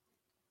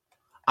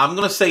 I'm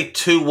going to say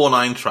 2-1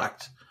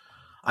 Eintracht.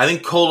 I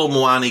think Kolo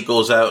Muani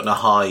goes out in a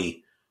high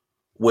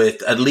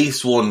with at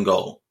least one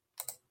goal.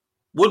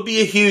 Would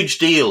be a huge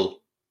deal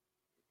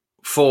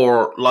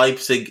for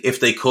Leipzig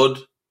if they could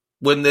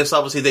win this.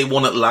 Obviously, they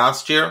won it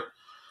last year.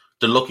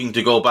 They're looking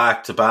to go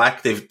back to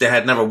back. They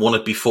had never won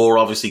it before,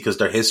 obviously, because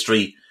their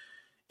history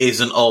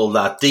isn't all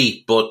that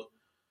deep. But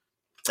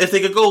if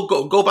they could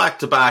go back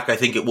to back, I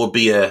think it would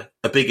be a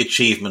big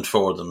achievement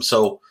for them.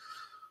 So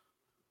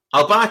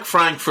I'll back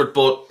Frankfurt,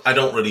 but I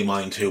don't really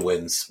mind who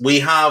wins. We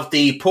have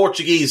the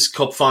Portuguese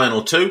Cup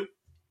Final 2.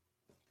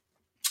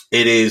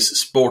 It is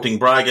Sporting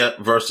Braga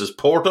versus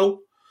Porto.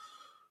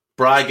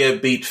 Braga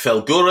beat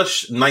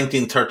Felgueiras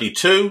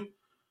 1932.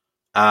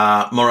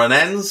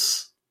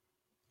 Moreirense,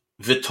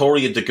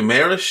 Vitória de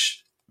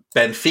Guimarães,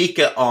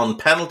 Benfica on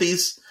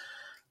penalties,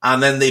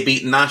 and then they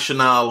beat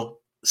Nacional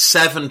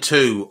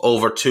 7-2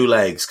 over two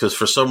legs, because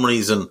for some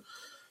reason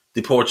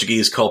the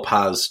Portuguese Cup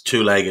has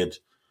two-legged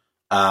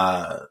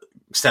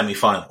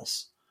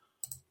semi-finals.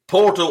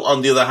 Porto,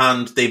 on the other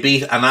hand, they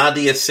beat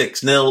Anadia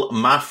 6-0,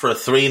 Mafra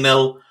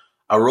 3-0,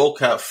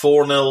 Aroca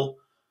 4-0,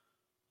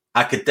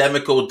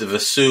 Académico de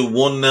Viseu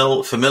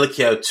 1-0,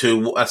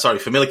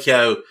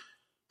 Famalicão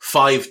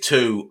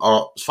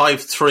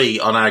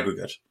 5-3 on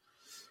aggregate.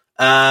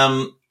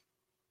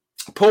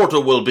 Porto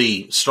will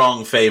be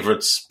strong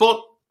favourites,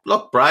 but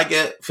look,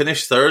 Braga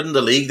finished third in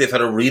the league. They've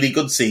had a really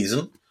good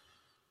season.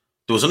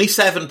 There was only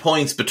 7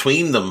 points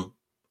between them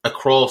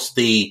across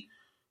the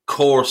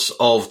course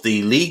of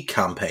the league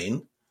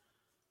campaign,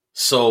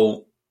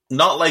 so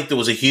not like there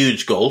was a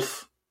huge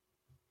gulf.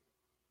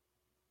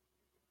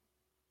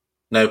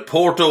 Now,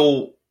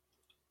 Porto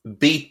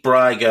beat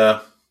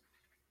Braga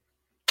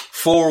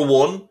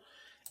 4-1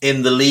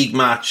 in the league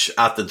match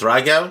at the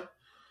Dragão,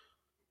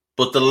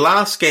 but the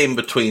last game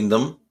between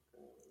them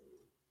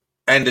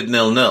ended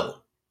 0-0.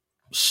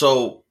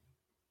 So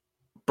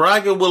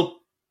Braga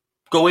will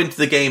go into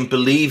the game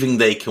believing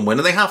they can win,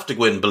 and they have to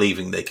go in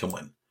believing they can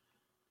win.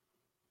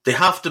 They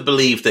have to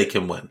believe they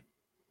can win.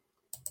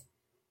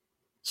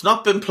 It's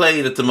not been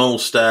played at the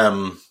most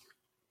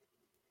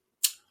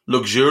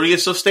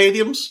luxurious of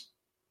stadiums,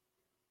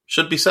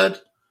 should be said.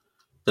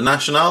 The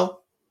Nacional.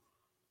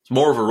 It's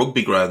more of a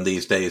rugby ground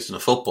these days than a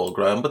football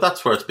ground, but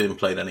that's where it's been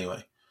played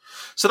anyway.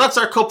 So that's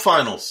our cup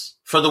finals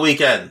for the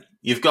weekend.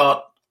 You've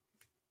got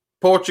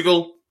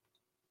Portugal,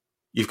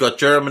 you've got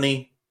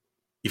Germany,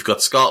 you've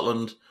got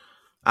Scotland,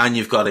 and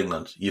you've got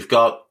England. You've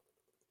got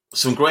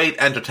some great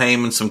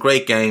entertainment, some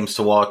great games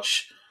to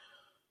watch.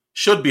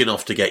 Should be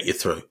enough to get you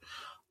through.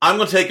 I'm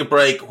going to take a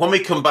break. When we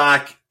come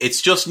back,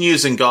 it's just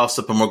news and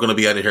gossip, and we're going to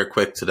be out of here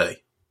quick today.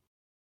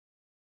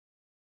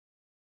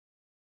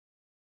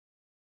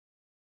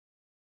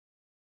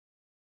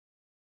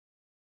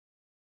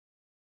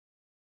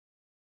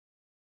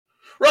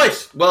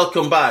 Right,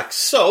 welcome back.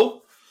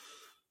 So,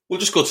 we'll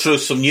just go through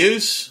some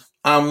news,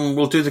 and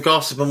we'll do the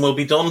gossip, and we'll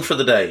be done for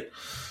the day.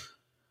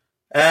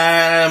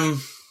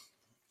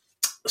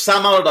 Sam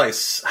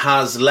Allardyce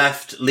has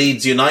left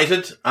Leeds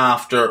United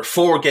after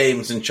 4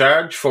 games in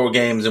charge, 4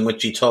 games in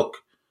which he took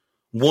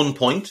 1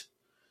 point.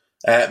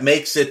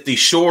 Makes it the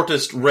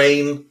shortest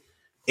reign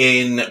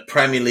in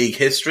Premier League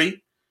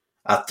history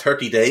at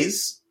 30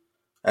 days,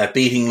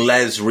 beating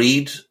Les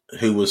Reed,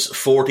 who was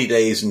 40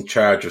 days in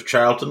charge of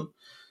Charlton.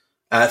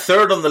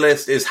 Third on the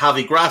list is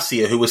Javi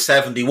Gracia, who was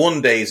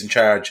 71 days in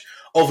charge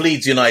of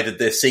Leeds United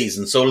this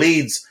season. So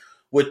Leeds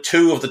with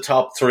 2 of the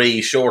top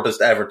 3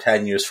 shortest ever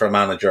tenures for a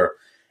manager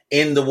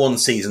in the one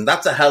season.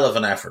 That's a hell of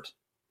an effort.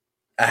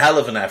 A hell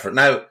of an effort.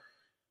 Now,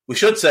 we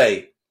should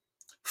say,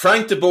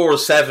 Frank de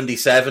Boer's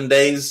 77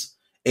 days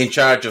in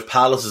charge of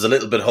Palace is a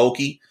little bit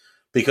hokey,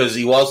 because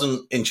he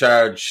wasn't in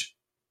charge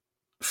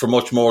for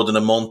much more than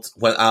a month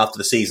after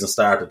the season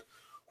started.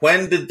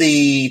 When did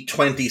the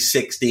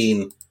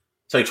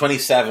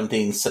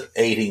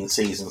 2017-18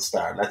 season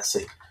start? Let's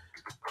see.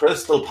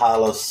 Crystal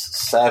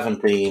Palace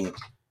 17-18.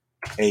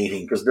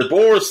 Because de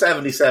Boer's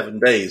 77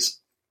 days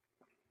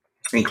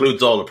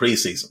includes all the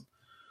preseason.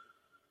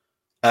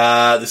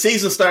 The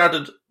season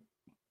started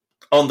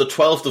on the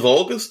 12th of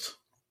August,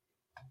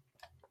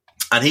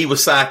 and he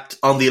was sacked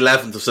on the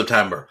 11th of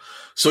September.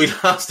 So he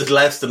lasted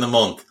less than a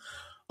month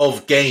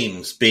of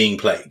games being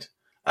played.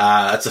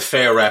 It's a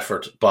fair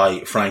effort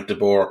by Frank de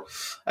Boer.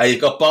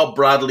 You've got Bob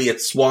Bradley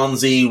at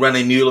Swansea,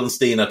 René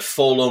Meulenstein at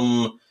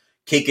Fulham,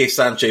 Quique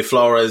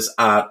Sanchez-Flores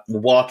at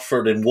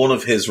Watford in one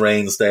of his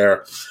reigns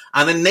there.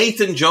 And then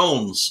Nathan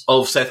Jones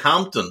of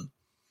Southampton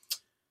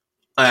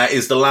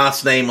is the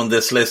last name on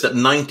this list at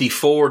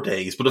 94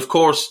 days. But of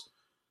course,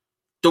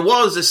 there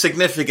was a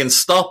significant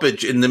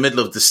stoppage in the middle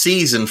of the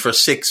season for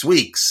 6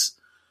 weeks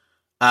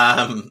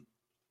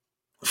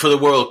for the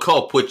World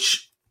Cup,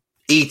 which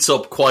eats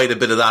up quite a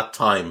bit of that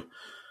time.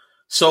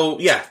 So,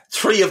 yeah,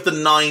 3 of the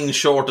 9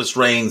 shortest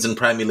reigns in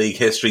Premier League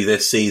history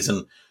this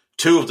season,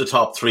 2 of the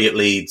top 3 at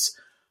Leeds.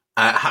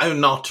 How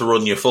not to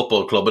run your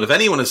football club. But if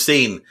anyone has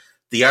seen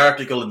the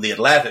article in The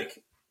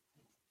Athletic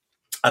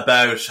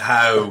about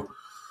how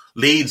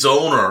Leeds'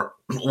 owner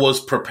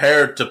was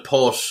prepared to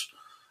put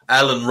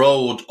Ellen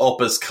Road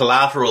up as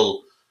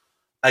collateral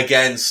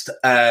against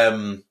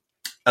a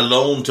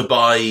loan to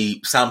buy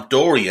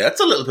Sampdoria, it's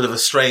a little bit of a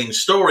strange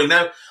story.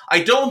 Now,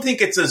 I don't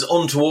think it's as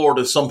untoward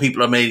as some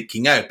people are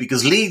making out,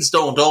 because Leeds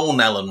don't own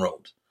Ellen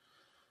Road.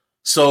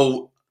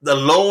 So the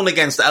loan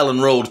against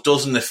Ellen Road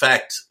doesn't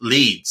affect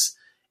Leeds.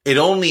 It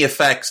only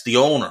affects the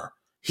owner.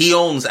 He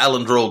owns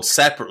Ellen Road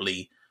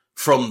separately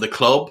from the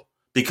club,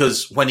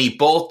 because when he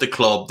bought the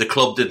club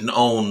didn't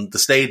own the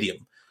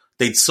stadium.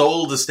 They'd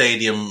sold the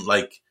stadium,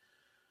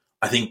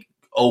 I think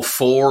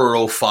 04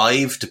 or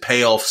 05 to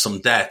pay off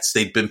some debts.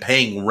 They'd been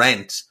paying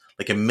rent,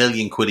 like £1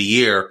 million a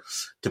year,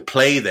 to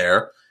play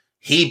there.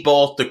 He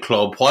bought the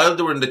club. While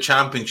they were in the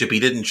Championship, he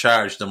didn't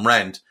charge them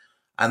rent.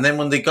 And then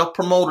when they got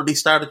promoted, he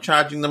started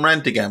charging them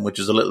rent again, which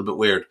is a little bit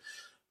weird.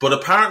 But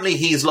apparently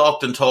he's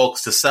locked in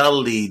talks to sell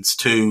Leeds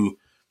to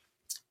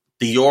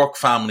the York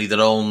family that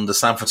own the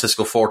San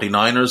Francisco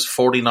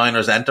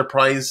 49ers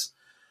Enterprise.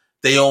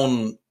 They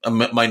own a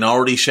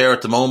minority share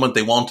at the moment.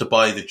 They want to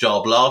buy the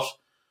job lot.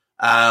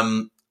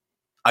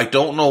 I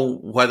don't know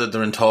whether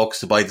they're in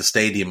talks to buy the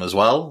stadium as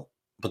well,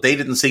 but they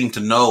didn't seem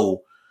to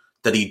know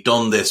that he'd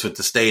done this with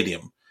the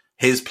stadium.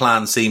 His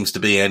plan seems to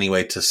be,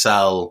 anyway, to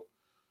sell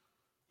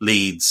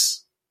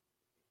Leeds,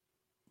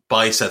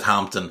 buy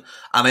Southampton,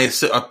 and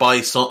buy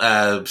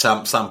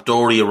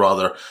Sampdoria,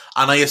 rather.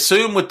 And I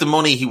assume with the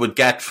money he would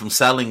get from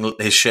selling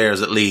his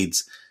shares at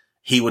Leeds,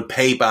 he would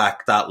pay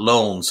back that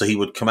loan, so he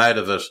would come out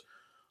of it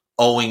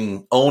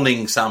owning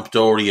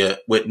Sampdoria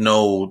with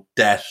no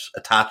debt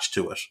attached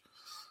to it.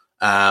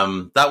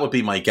 That would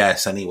be my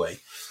guess anyway.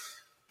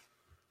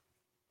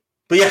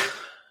 But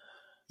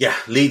yeah,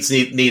 Leeds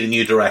need a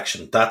new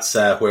direction. That's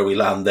where we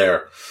land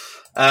there.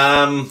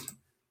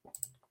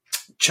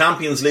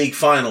 Champions League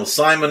final.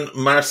 Simon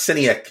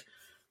Marciniak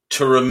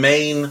to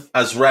remain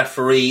as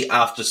referee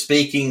after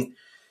speaking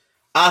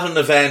at an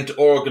event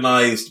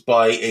organised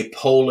by a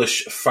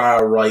Polish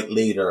far-right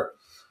leader.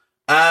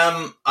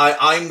 I'm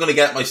going to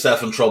get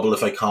myself in trouble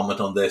if I comment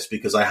on this,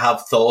 because I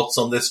have thoughts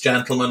on this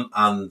gentleman,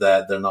 and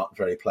they're not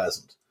very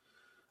pleasant.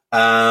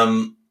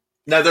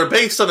 Now, they're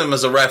based on him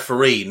as a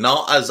referee,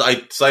 not as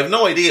so I have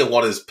no idea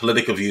what his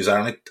political views are,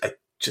 and I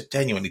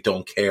genuinely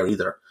don't care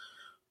either.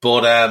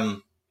 But I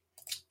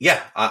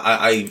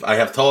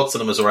have thoughts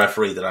on him as a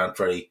referee that aren't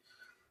very,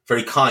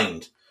 very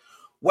kind.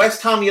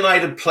 West Ham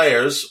United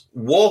players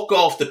walk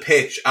off the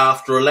pitch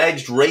after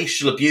alleged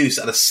racial abuse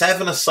at a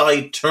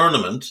 7-a-side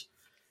tournament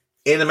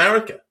in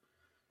America.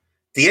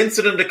 The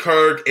incident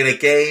occurred in a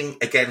game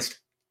against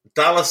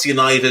Dallas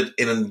United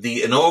in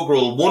the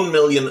inaugural $1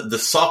 million The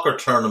Soccer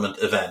Tournament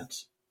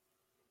event.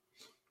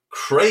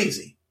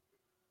 Crazy.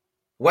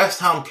 West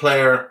Ham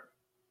player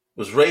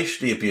was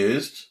racially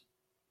abused.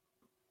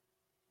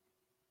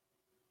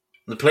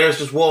 The players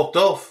just walked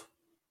off.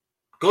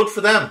 Good for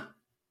them.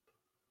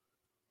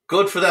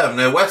 Good for them.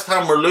 Now, West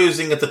Ham were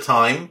losing at the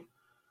time,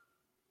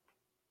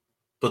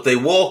 but they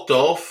walked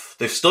off.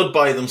 They stood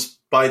by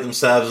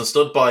themselves and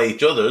stood by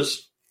each other.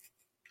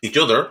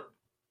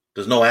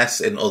 There's no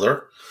S in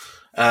other.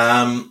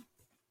 And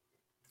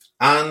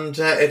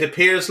it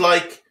appears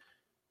like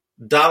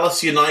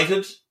Dallas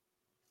United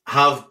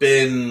have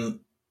been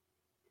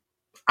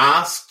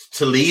asked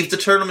to leave the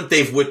tournament.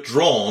 They've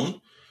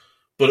withdrawn,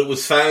 but it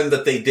was found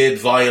that they did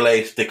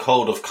violate the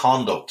code of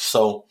conduct.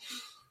 So,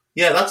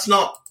 yeah, that's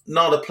not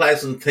a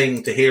pleasant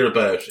thing to hear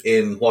about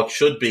in what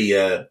should be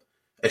a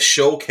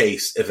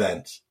showcase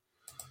event.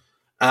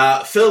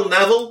 Phil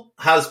Neville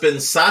has been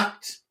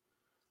sacked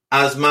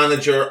as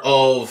manager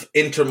of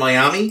Inter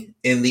Miami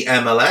in the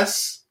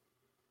MLS.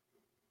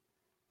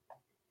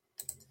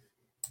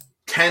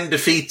 10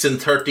 defeats in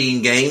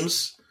 13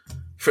 games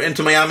for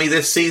Inter Miami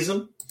this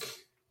season.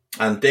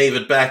 And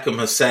David Beckham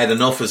has said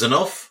enough is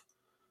enough.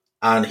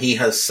 And he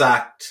has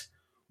sacked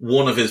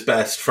one of his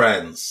best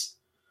friends.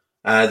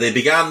 They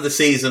began the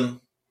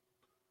season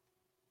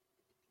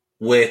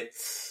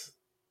with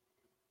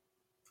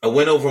a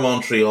win over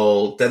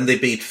Montreal. Then they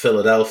beat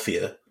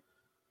Philadelphia.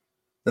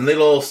 Then they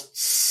lost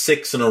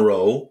 6 in a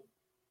row.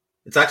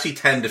 It's actually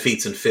 10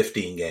 defeats in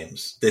 15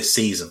 games this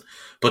season,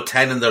 but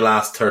 10 in their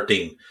last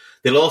 13.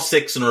 They lost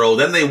 6 in a row,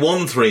 then they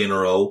won 3 in a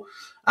row,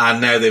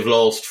 and now they've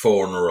lost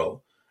 4 in a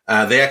row.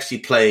 They actually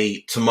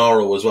play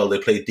tomorrow as well. They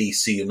play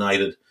DC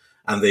United,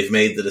 and they've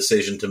made the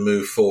decision to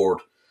move forward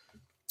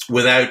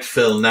without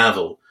Phil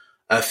Neville.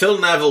 Phil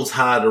Neville's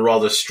had a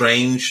rather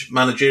strange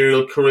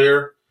managerial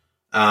career.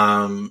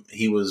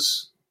 He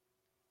was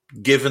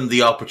given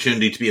the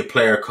opportunity to be a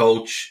player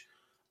coach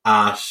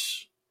at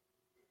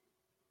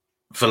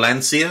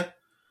Valencia.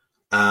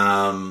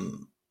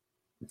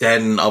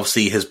 Then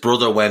obviously his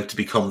brother went to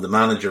become the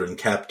manager and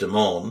kept him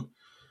on.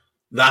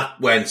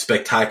 That went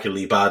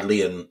spectacularly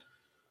badly, and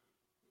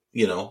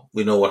we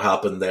know what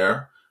happened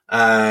there.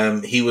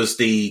 He was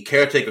the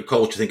caretaker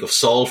coach, I think, of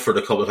Salford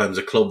a couple of times,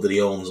 a club that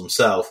he owns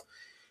himself.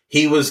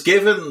 He was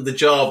given the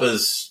job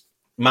as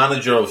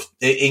manager of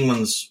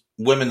England's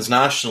women's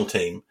national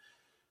team,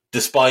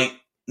 despite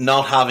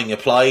not having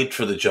applied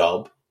for the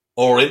job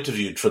or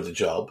interviewed for the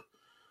job.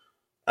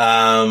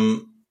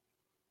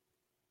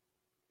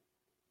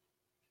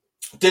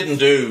 Didn't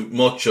do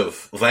much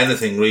of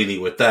anything really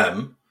with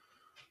them.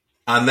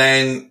 And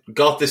then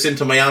got this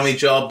Inter Miami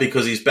job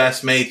because he's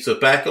best mates with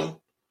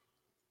Beckham.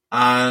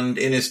 And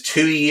in his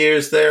 2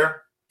 years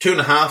there,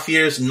 2.5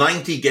 years,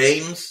 90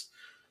 games,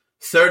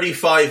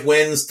 35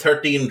 wins,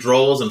 13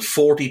 draws, and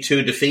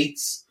 42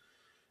 defeats.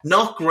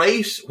 Not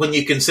great when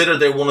you consider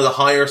they're one of the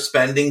higher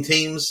spending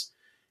teams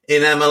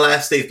in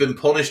MLS. They've been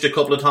punished a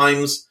couple of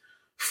times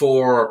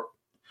for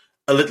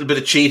a little bit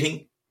of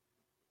cheating.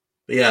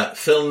 But yeah,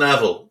 Phil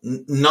Neville,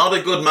 not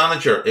a good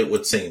manager, it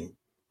would seem.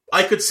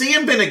 I could see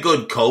him being a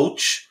good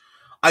coach.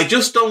 I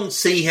just don't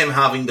see him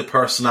having the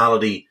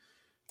personality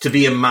to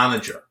be a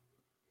manager.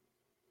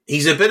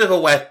 He's a bit of a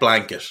wet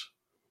blanket.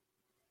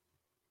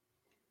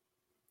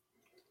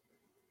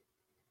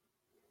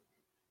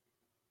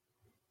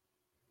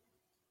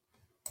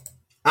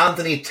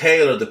 Anthony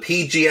Taylor, the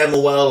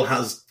PGMOL,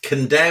 has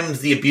condemned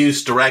the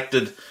abuse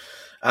directed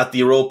at the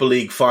Europa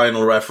League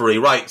final referee.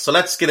 Right, so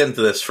let's get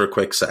into this for a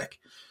quick sec.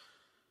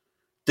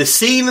 The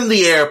scene in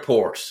the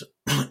airport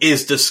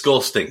is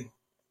disgusting.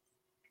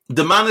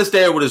 The man is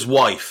there with his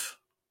wife.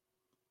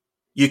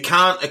 You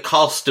can't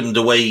accost him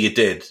the way you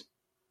did.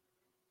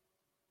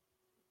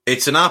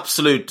 It's an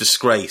absolute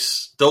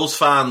disgrace. Those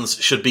fans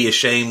should be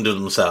ashamed of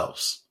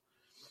themselves.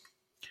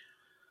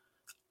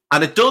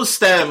 And it does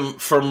stem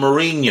from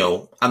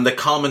Mourinho and the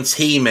comments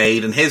he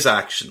made and his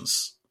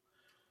actions.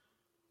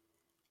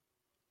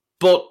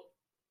 But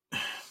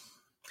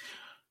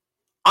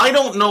I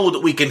don't know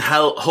that we can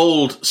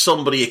hold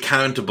somebody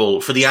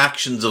accountable for the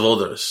actions of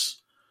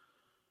others.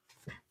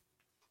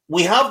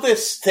 We have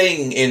this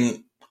thing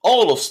in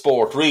all of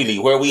sport, really,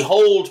 where we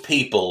hold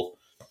people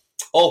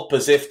up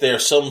as if they're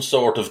some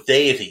sort of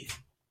deity.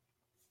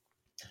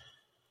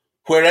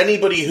 Where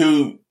anybody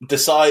who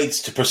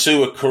decides to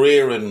pursue a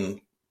career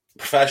in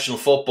professional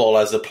football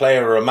as a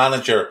player or a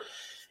manager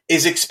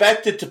is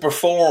expected to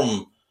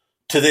perform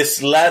to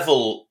this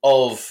level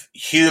of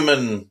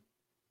human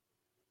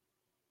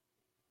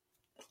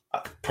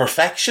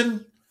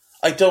perfection?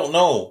 I don't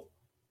know.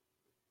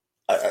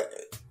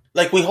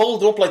 We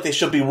hold up like they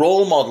should be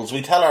role models.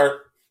 We tell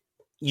our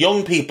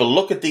young people,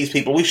 look at these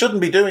people. We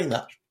shouldn't be doing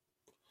that.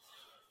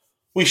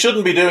 We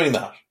shouldn't be doing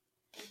that.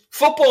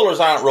 Footballers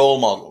aren't role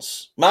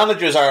models.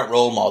 Managers aren't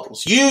role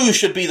models. You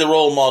should be the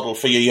role model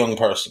for your young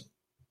person.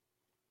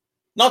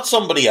 Not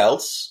somebody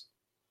else.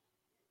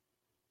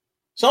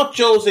 It's not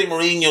Jose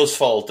Mourinho's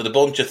fault that a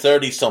bunch of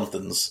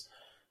 30-somethings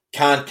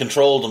can't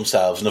control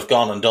themselves and have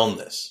gone and done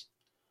this.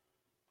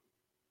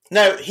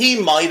 Now, he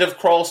might have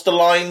crossed the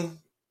line.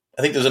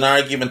 I think there's an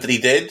argument that he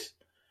did.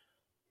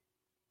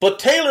 But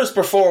Taylor's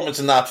performance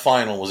in that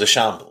final was a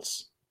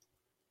shambles.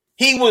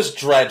 He was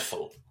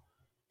dreadful.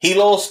 He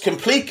lost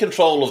complete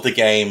control of the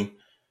game.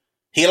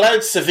 He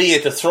allowed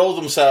Sevilla to throw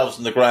themselves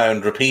on the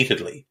ground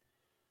repeatedly.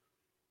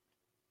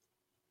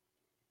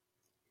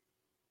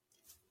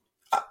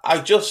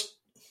 I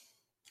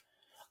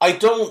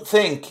don't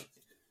think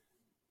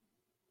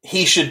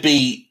he should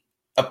be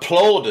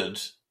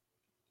applauded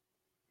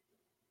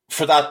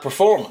for that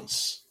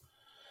performance.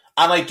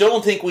 And I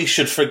don't think we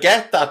should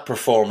forget that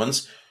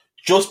performance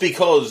just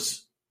because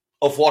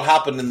of what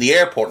happened in the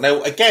airport.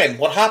 Now, again,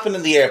 what happened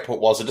in the airport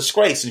was a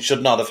disgrace and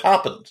should not have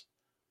happened.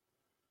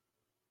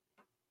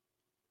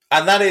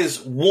 And that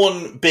is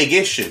one big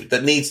issue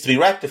that needs to be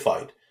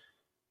rectified.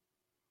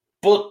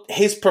 But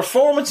his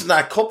performance in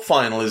that cup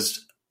final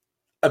is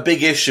a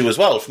big issue as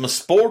well, from a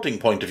sporting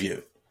point of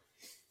view.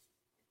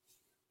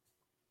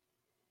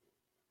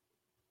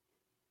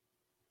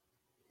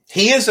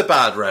 He is a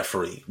bad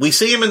referee. We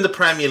see him in the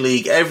Premier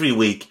League every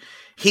week.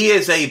 He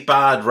is a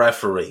bad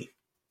referee.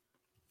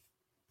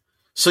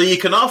 So you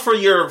can offer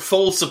your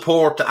full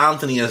support to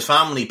Anthony and his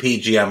family,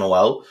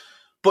 PGMOL,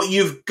 but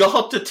you've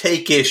got to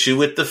take issue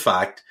with the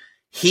fact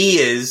he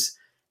is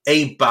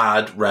a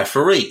bad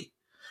referee.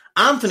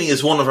 Anthony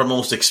is one of our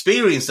most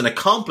experienced and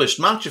accomplished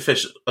match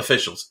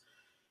officials.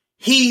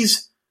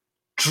 He's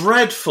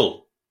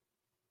dreadful.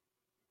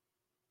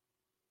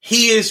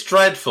 He is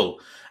dreadful.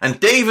 And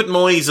David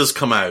Moyes has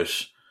come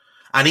out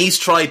and he's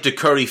tried to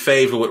curry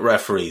favour with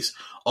referees.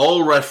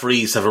 All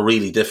referees have a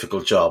really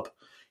difficult job.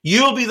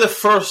 You'll be the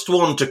first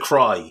one to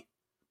cry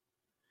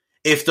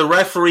if the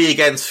referee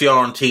against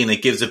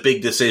Fiorentina gives a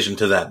big decision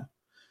to them.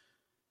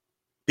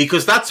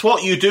 Because that's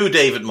what you do,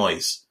 David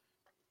Moyes.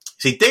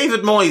 See,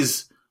 David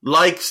Moyes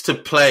likes to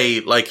play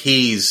like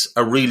he's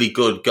a really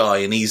good guy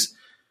and he's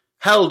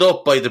held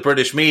up by the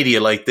British media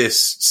like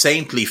this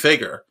saintly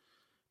figure.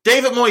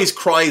 David Moyes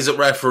cries at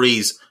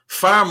referees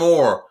far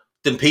more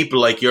than people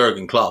like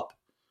Jurgen Klopp.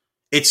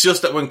 It's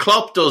just that when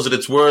Klopp does it,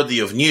 it's worthy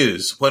of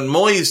news. When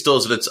Moyes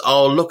does it, it's,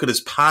 oh, look at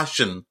his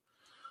passion.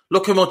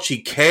 Look how much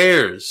he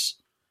cares.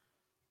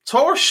 It's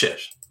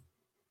horseshit.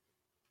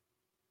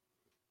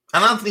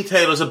 And Anthony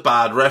Taylor's a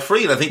bad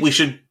referee, and I think we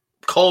should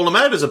call him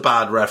out as a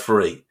bad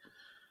referee.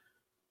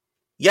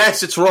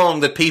 Yes, it's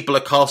wrong that people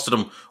accosted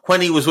him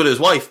when he was with his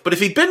wife, but if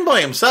he'd been by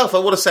himself, I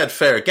would have said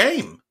fair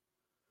game.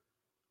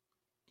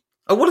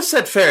 I would have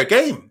said fair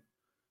game.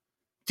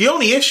 The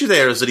only issue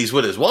there is that he's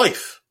with his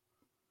wife.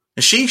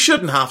 And she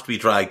shouldn't have to be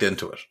dragged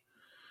into it.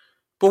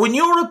 But when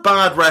you're a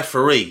bad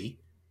referee,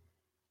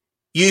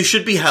 you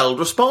should be held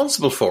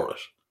responsible for it.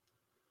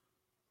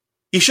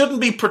 You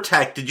shouldn't be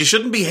protected. You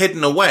shouldn't be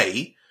hidden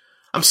away.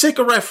 I'm sick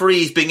of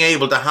referees being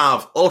able to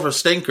have utter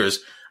stinkers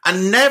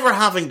and never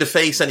having to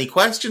face any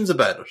questions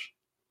about it.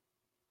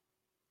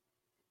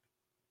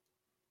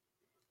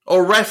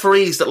 Or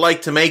referees that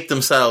like to make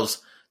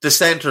themselves the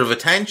centre of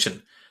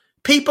attention.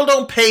 People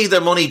don't pay their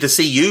money to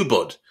see you,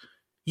 bud.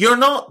 You're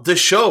not the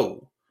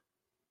show.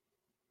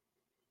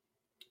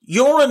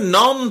 You're a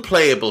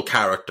non-playable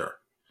character.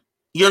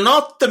 You're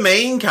not the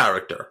main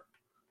character.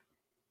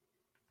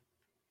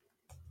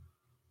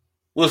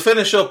 We'll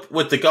finish up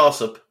with the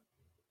gossip.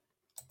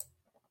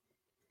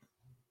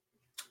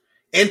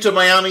 Inter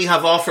Miami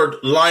have offered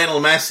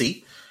Lionel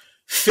Messi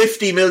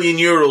 50 million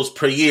euros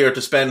per year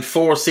to spend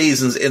 4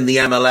 seasons in the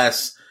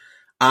MLS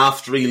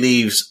after he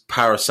leaves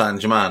Paris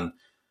Saint-Germain.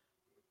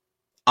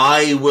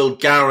 I will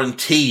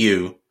guarantee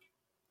you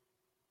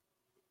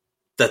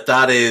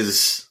that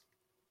is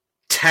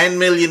 10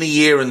 million a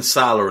year in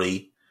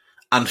salary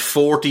and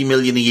 40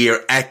 million a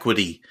year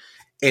equity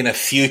in a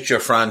future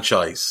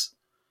franchise.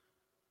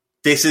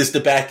 This is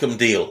the Beckham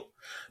deal.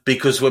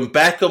 Because when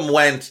Beckham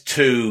went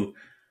to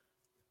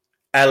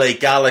LA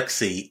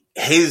Galaxy,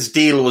 his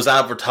deal was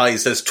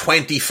advertised as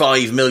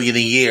 25 million a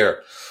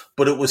year,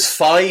 but it was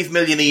 5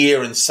 million a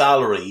year in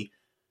salary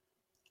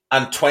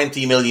and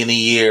 20 million a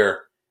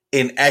year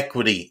in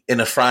equity in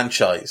a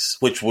franchise,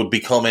 which would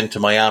become Inter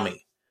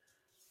Miami.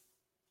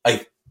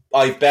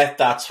 I bet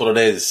that's what it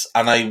is,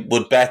 and I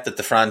would bet that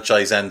the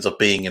franchise ends up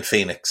being in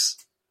Phoenix.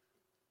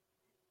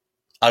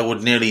 I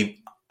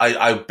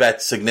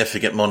bet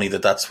significant money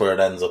that that's where it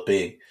ends up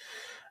being.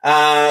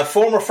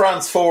 Former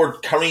France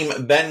forward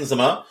Karim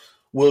Benzema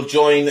will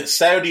join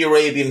Saudi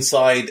Arabian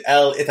side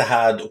Al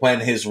Ittihad when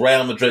his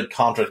Real Madrid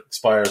contract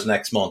expires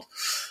next month.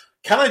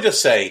 Can I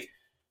just say,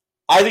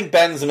 I think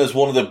Benzema is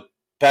one of the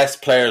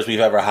best players we've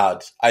ever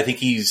had. I think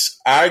he's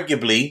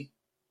arguably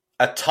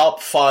a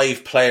top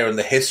 5 player in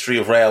the history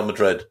of Real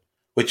Madrid,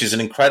 which is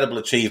an incredible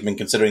achievement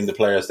considering the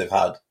players they've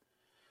had.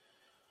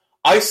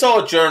 I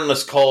saw a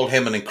journalist call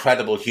him an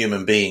incredible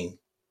human being.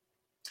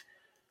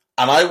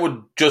 And I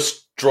would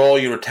just draw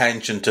your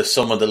attention to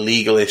some of the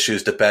legal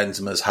issues that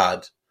Benzema's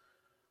had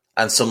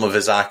and some of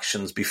his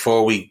actions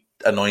before we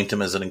anoint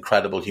him as an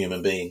incredible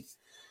human being.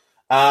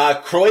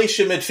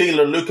 Croatia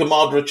midfielder Luka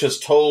Modric has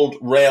told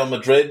Real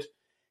Madrid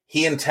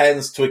he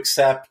intends to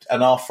accept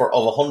an offer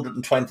of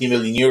 120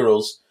 million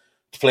euros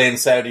to play in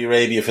Saudi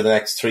Arabia for the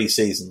next 3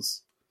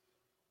 seasons.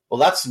 Well,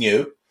 that's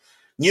new.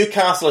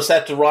 Newcastle are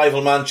set to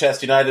rival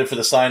Manchester United for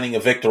the signing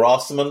of Victor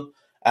Osimhen.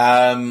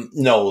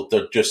 No,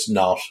 they're just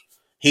not.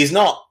 He's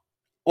not.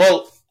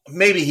 Well,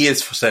 maybe he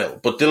is for sale,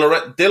 but De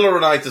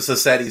Laurentiis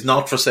has said he's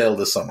not for sale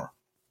this summer.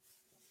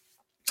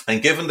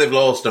 And given they've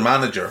lost their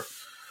manager,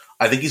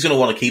 I think he's going to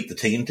want to keep the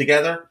team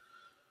together.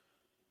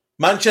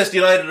 Manchester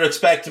United are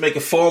expected to make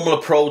a formal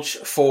approach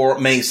for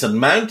Mason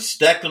Mount.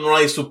 Declan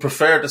Rice would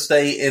prefer to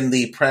stay in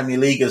the Premier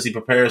League as he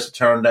prepares to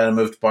turn down a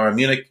move to Bayern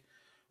Munich.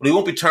 But he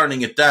won't be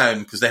turning it down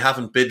because they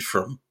haven't bid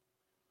for him.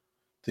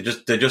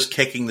 They're just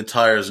kicking the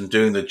tires and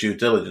doing their due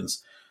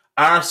diligence.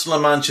 Arsenal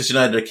and Manchester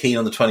United are keen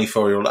on the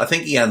 24-year-old. I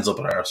think he ends up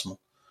at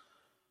Arsenal.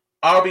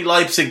 RB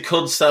Leipzig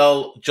could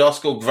sell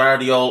Josko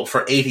Gvardiol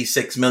for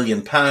 £86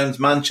 million.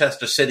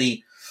 Manchester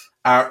City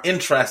are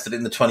interested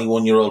in the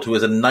 21-year-old who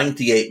has a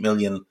 £98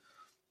 million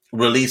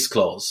release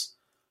clause.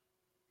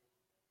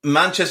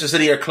 Manchester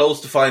City are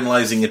close to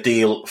finalising a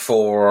deal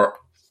for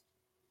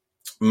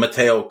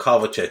Mateo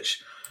Kovacic.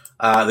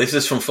 This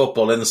is from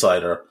Football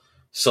Insider.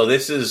 So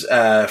this is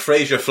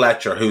Fraser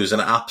Fletcher, who's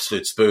an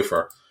absolute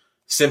spoofer,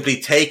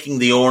 simply taking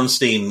the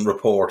Ornstein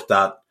report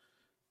that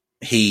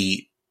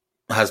he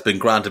has been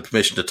granted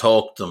permission to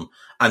talk to them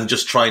and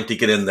just trying to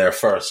get in there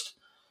first.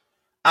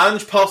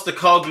 Ange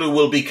Postecoglou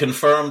will be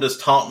confirmed as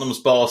Tottenham's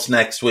boss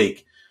next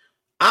week.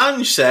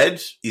 Ange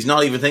said he's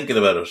not even thinking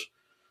about it.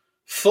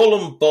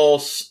 Fulham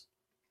boss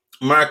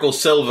Marco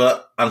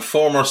Silva and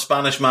former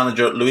Spanish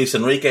manager Luis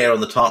Enrique are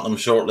on the Tottenham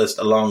shortlist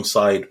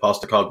alongside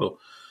Postecoglou.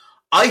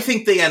 I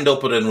think they end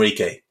up with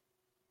Enrique,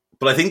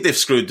 but I think they've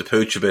screwed the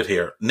pooch a bit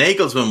here.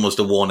 Nagelsmann was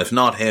the one, if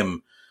not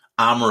him,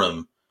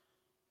 Amorim.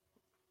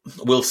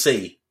 We'll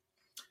see.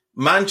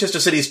 Manchester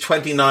City's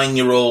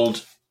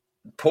 29-year-old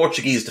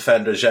Portuguese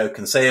defender João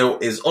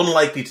Cancelo is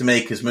unlikely to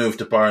make his move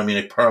to Bayern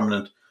Munich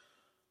permanent,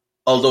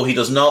 although he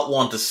does not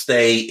want to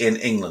stay in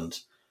England.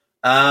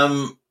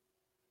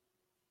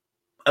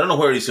 I don't know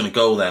where he's going to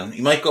go then.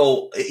 He might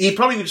go... He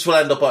probably just will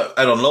end up out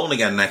on loan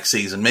again next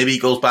season. Maybe he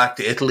goes back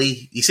to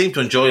Italy. He seemed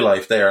to enjoy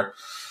life there.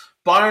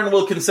 Bayern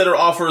will consider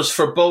offers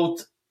for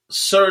both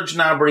Serge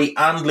Gnabry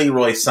and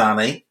Leroy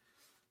Sané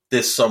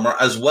this summer,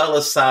 as well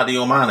as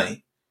Sadio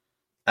Mane.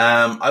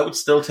 I would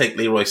still take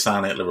Leroy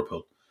Sané at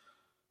Liverpool.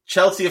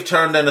 Chelsea have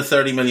turned down a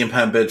 £30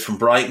 million bid from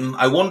Brighton.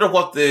 I wonder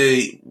what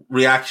the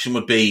reaction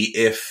would be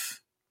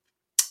if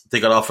they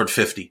got offered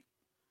 50.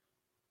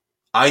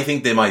 I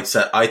think they might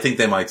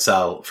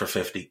sell for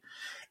 50.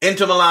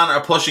 Inter Milan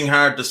are pushing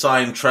hard to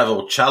sign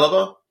Trevoh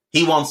Chalobah.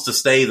 He wants to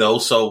stay though,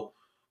 so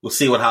we'll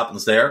see what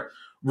happens there.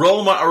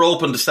 Roma are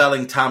open to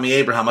selling Tammy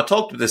Abraham. I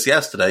talked about this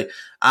yesterday,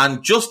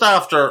 and just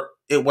after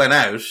it went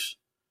out,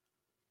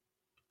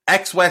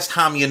 ex-West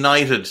Ham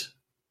United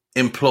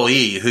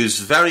employee, who's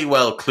very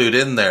well clued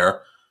in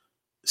there,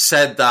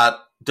 said that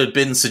there'd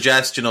been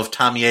suggestion of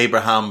Tammy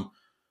Abraham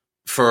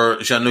for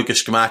Gianluca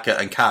Scamacca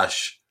and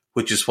cash,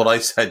 which is what I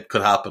said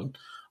could happen.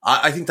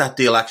 I think that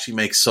deal actually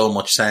makes so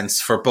much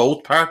sense for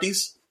both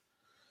parties.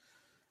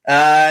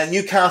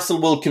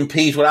 Newcastle will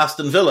compete with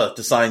Aston Villa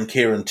to sign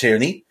Kieran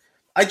Tierney.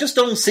 I just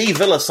don't see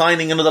Villa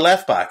signing another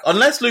left-back,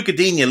 unless Luca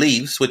Digne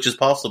leaves, which is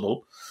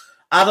possible.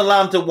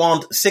 Atalanta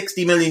want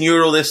 €60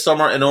 million this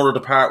summer in order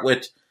to part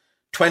with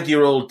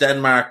 20-year-old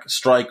Denmark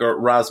striker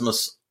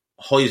Rasmus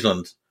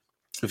Højlund.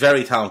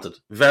 Very talented.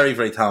 Very,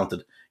 very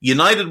talented.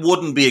 United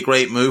wouldn't be a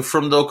great move for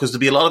him, though, because there'd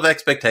be a lot of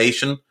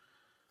expectation, and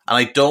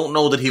I don't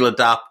know that he'll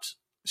adapt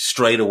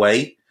straight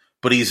away,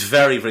 but he's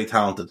very, very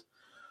talented.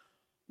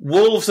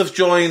 Wolves have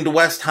joined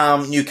West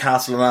Ham,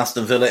 Newcastle and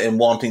Aston Villa in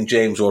wanting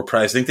James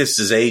Ward-Prowse. I think this is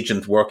his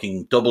agent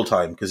working double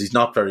time because he's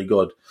not very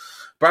good.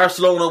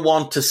 Barcelona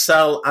want to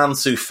sell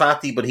Ansu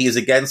Fati, but he is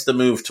against the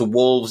move to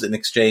Wolves in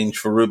exchange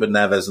for Ruben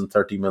Neves and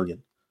 30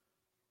 million.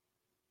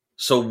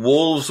 So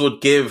Wolves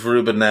would give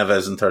Ruben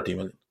Neves and 30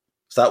 million.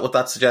 Is that what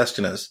that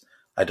suggestion is?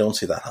 I don't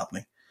see that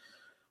happening.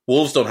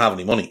 Wolves don't have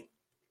any money.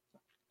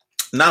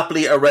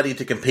 Napoli are ready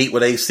to compete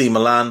with AC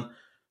Milan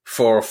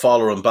for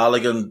Fowler and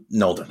Balogun.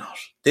 No, they're not.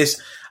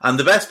 And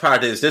the best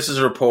part is, this is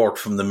a report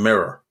from the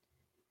Mirror.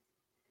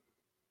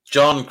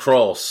 John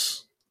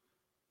Cross.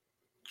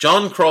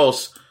 John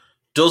Cross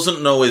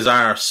doesn't know his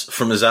arse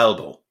from his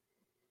elbow.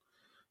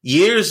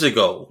 Years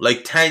ago,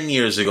 like 10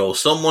 years ago,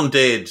 someone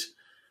did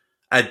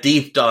a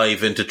deep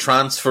dive into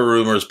transfer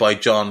rumours by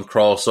John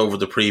Cross over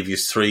the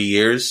previous 3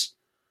 years,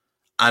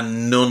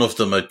 and none of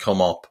them had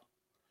come up.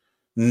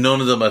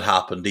 None of them had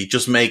happened. He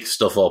just makes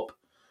stuff up.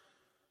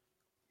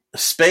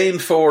 Spain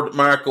forward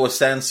Marco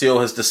Asensio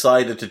has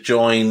decided to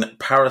join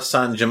Paris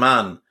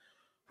Saint-Germain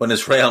when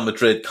his Real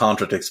Madrid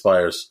contract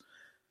expires.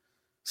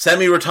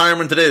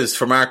 Semi-retirement it is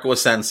for Marco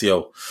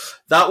Asensio.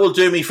 That will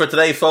do me for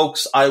today,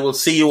 folks. I will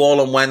see you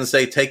all on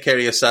Wednesday. Take care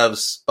of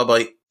yourselves.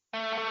 Bye-bye.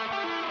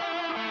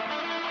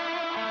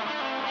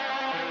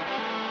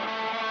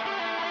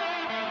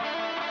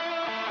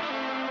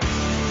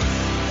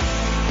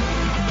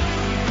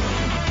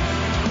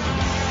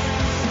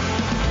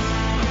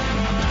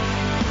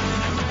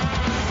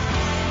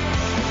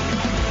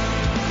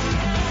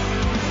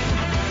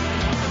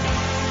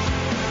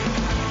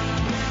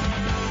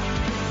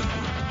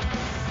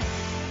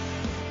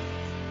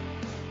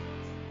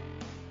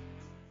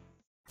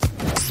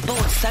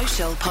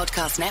 Social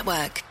Podcast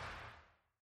Network.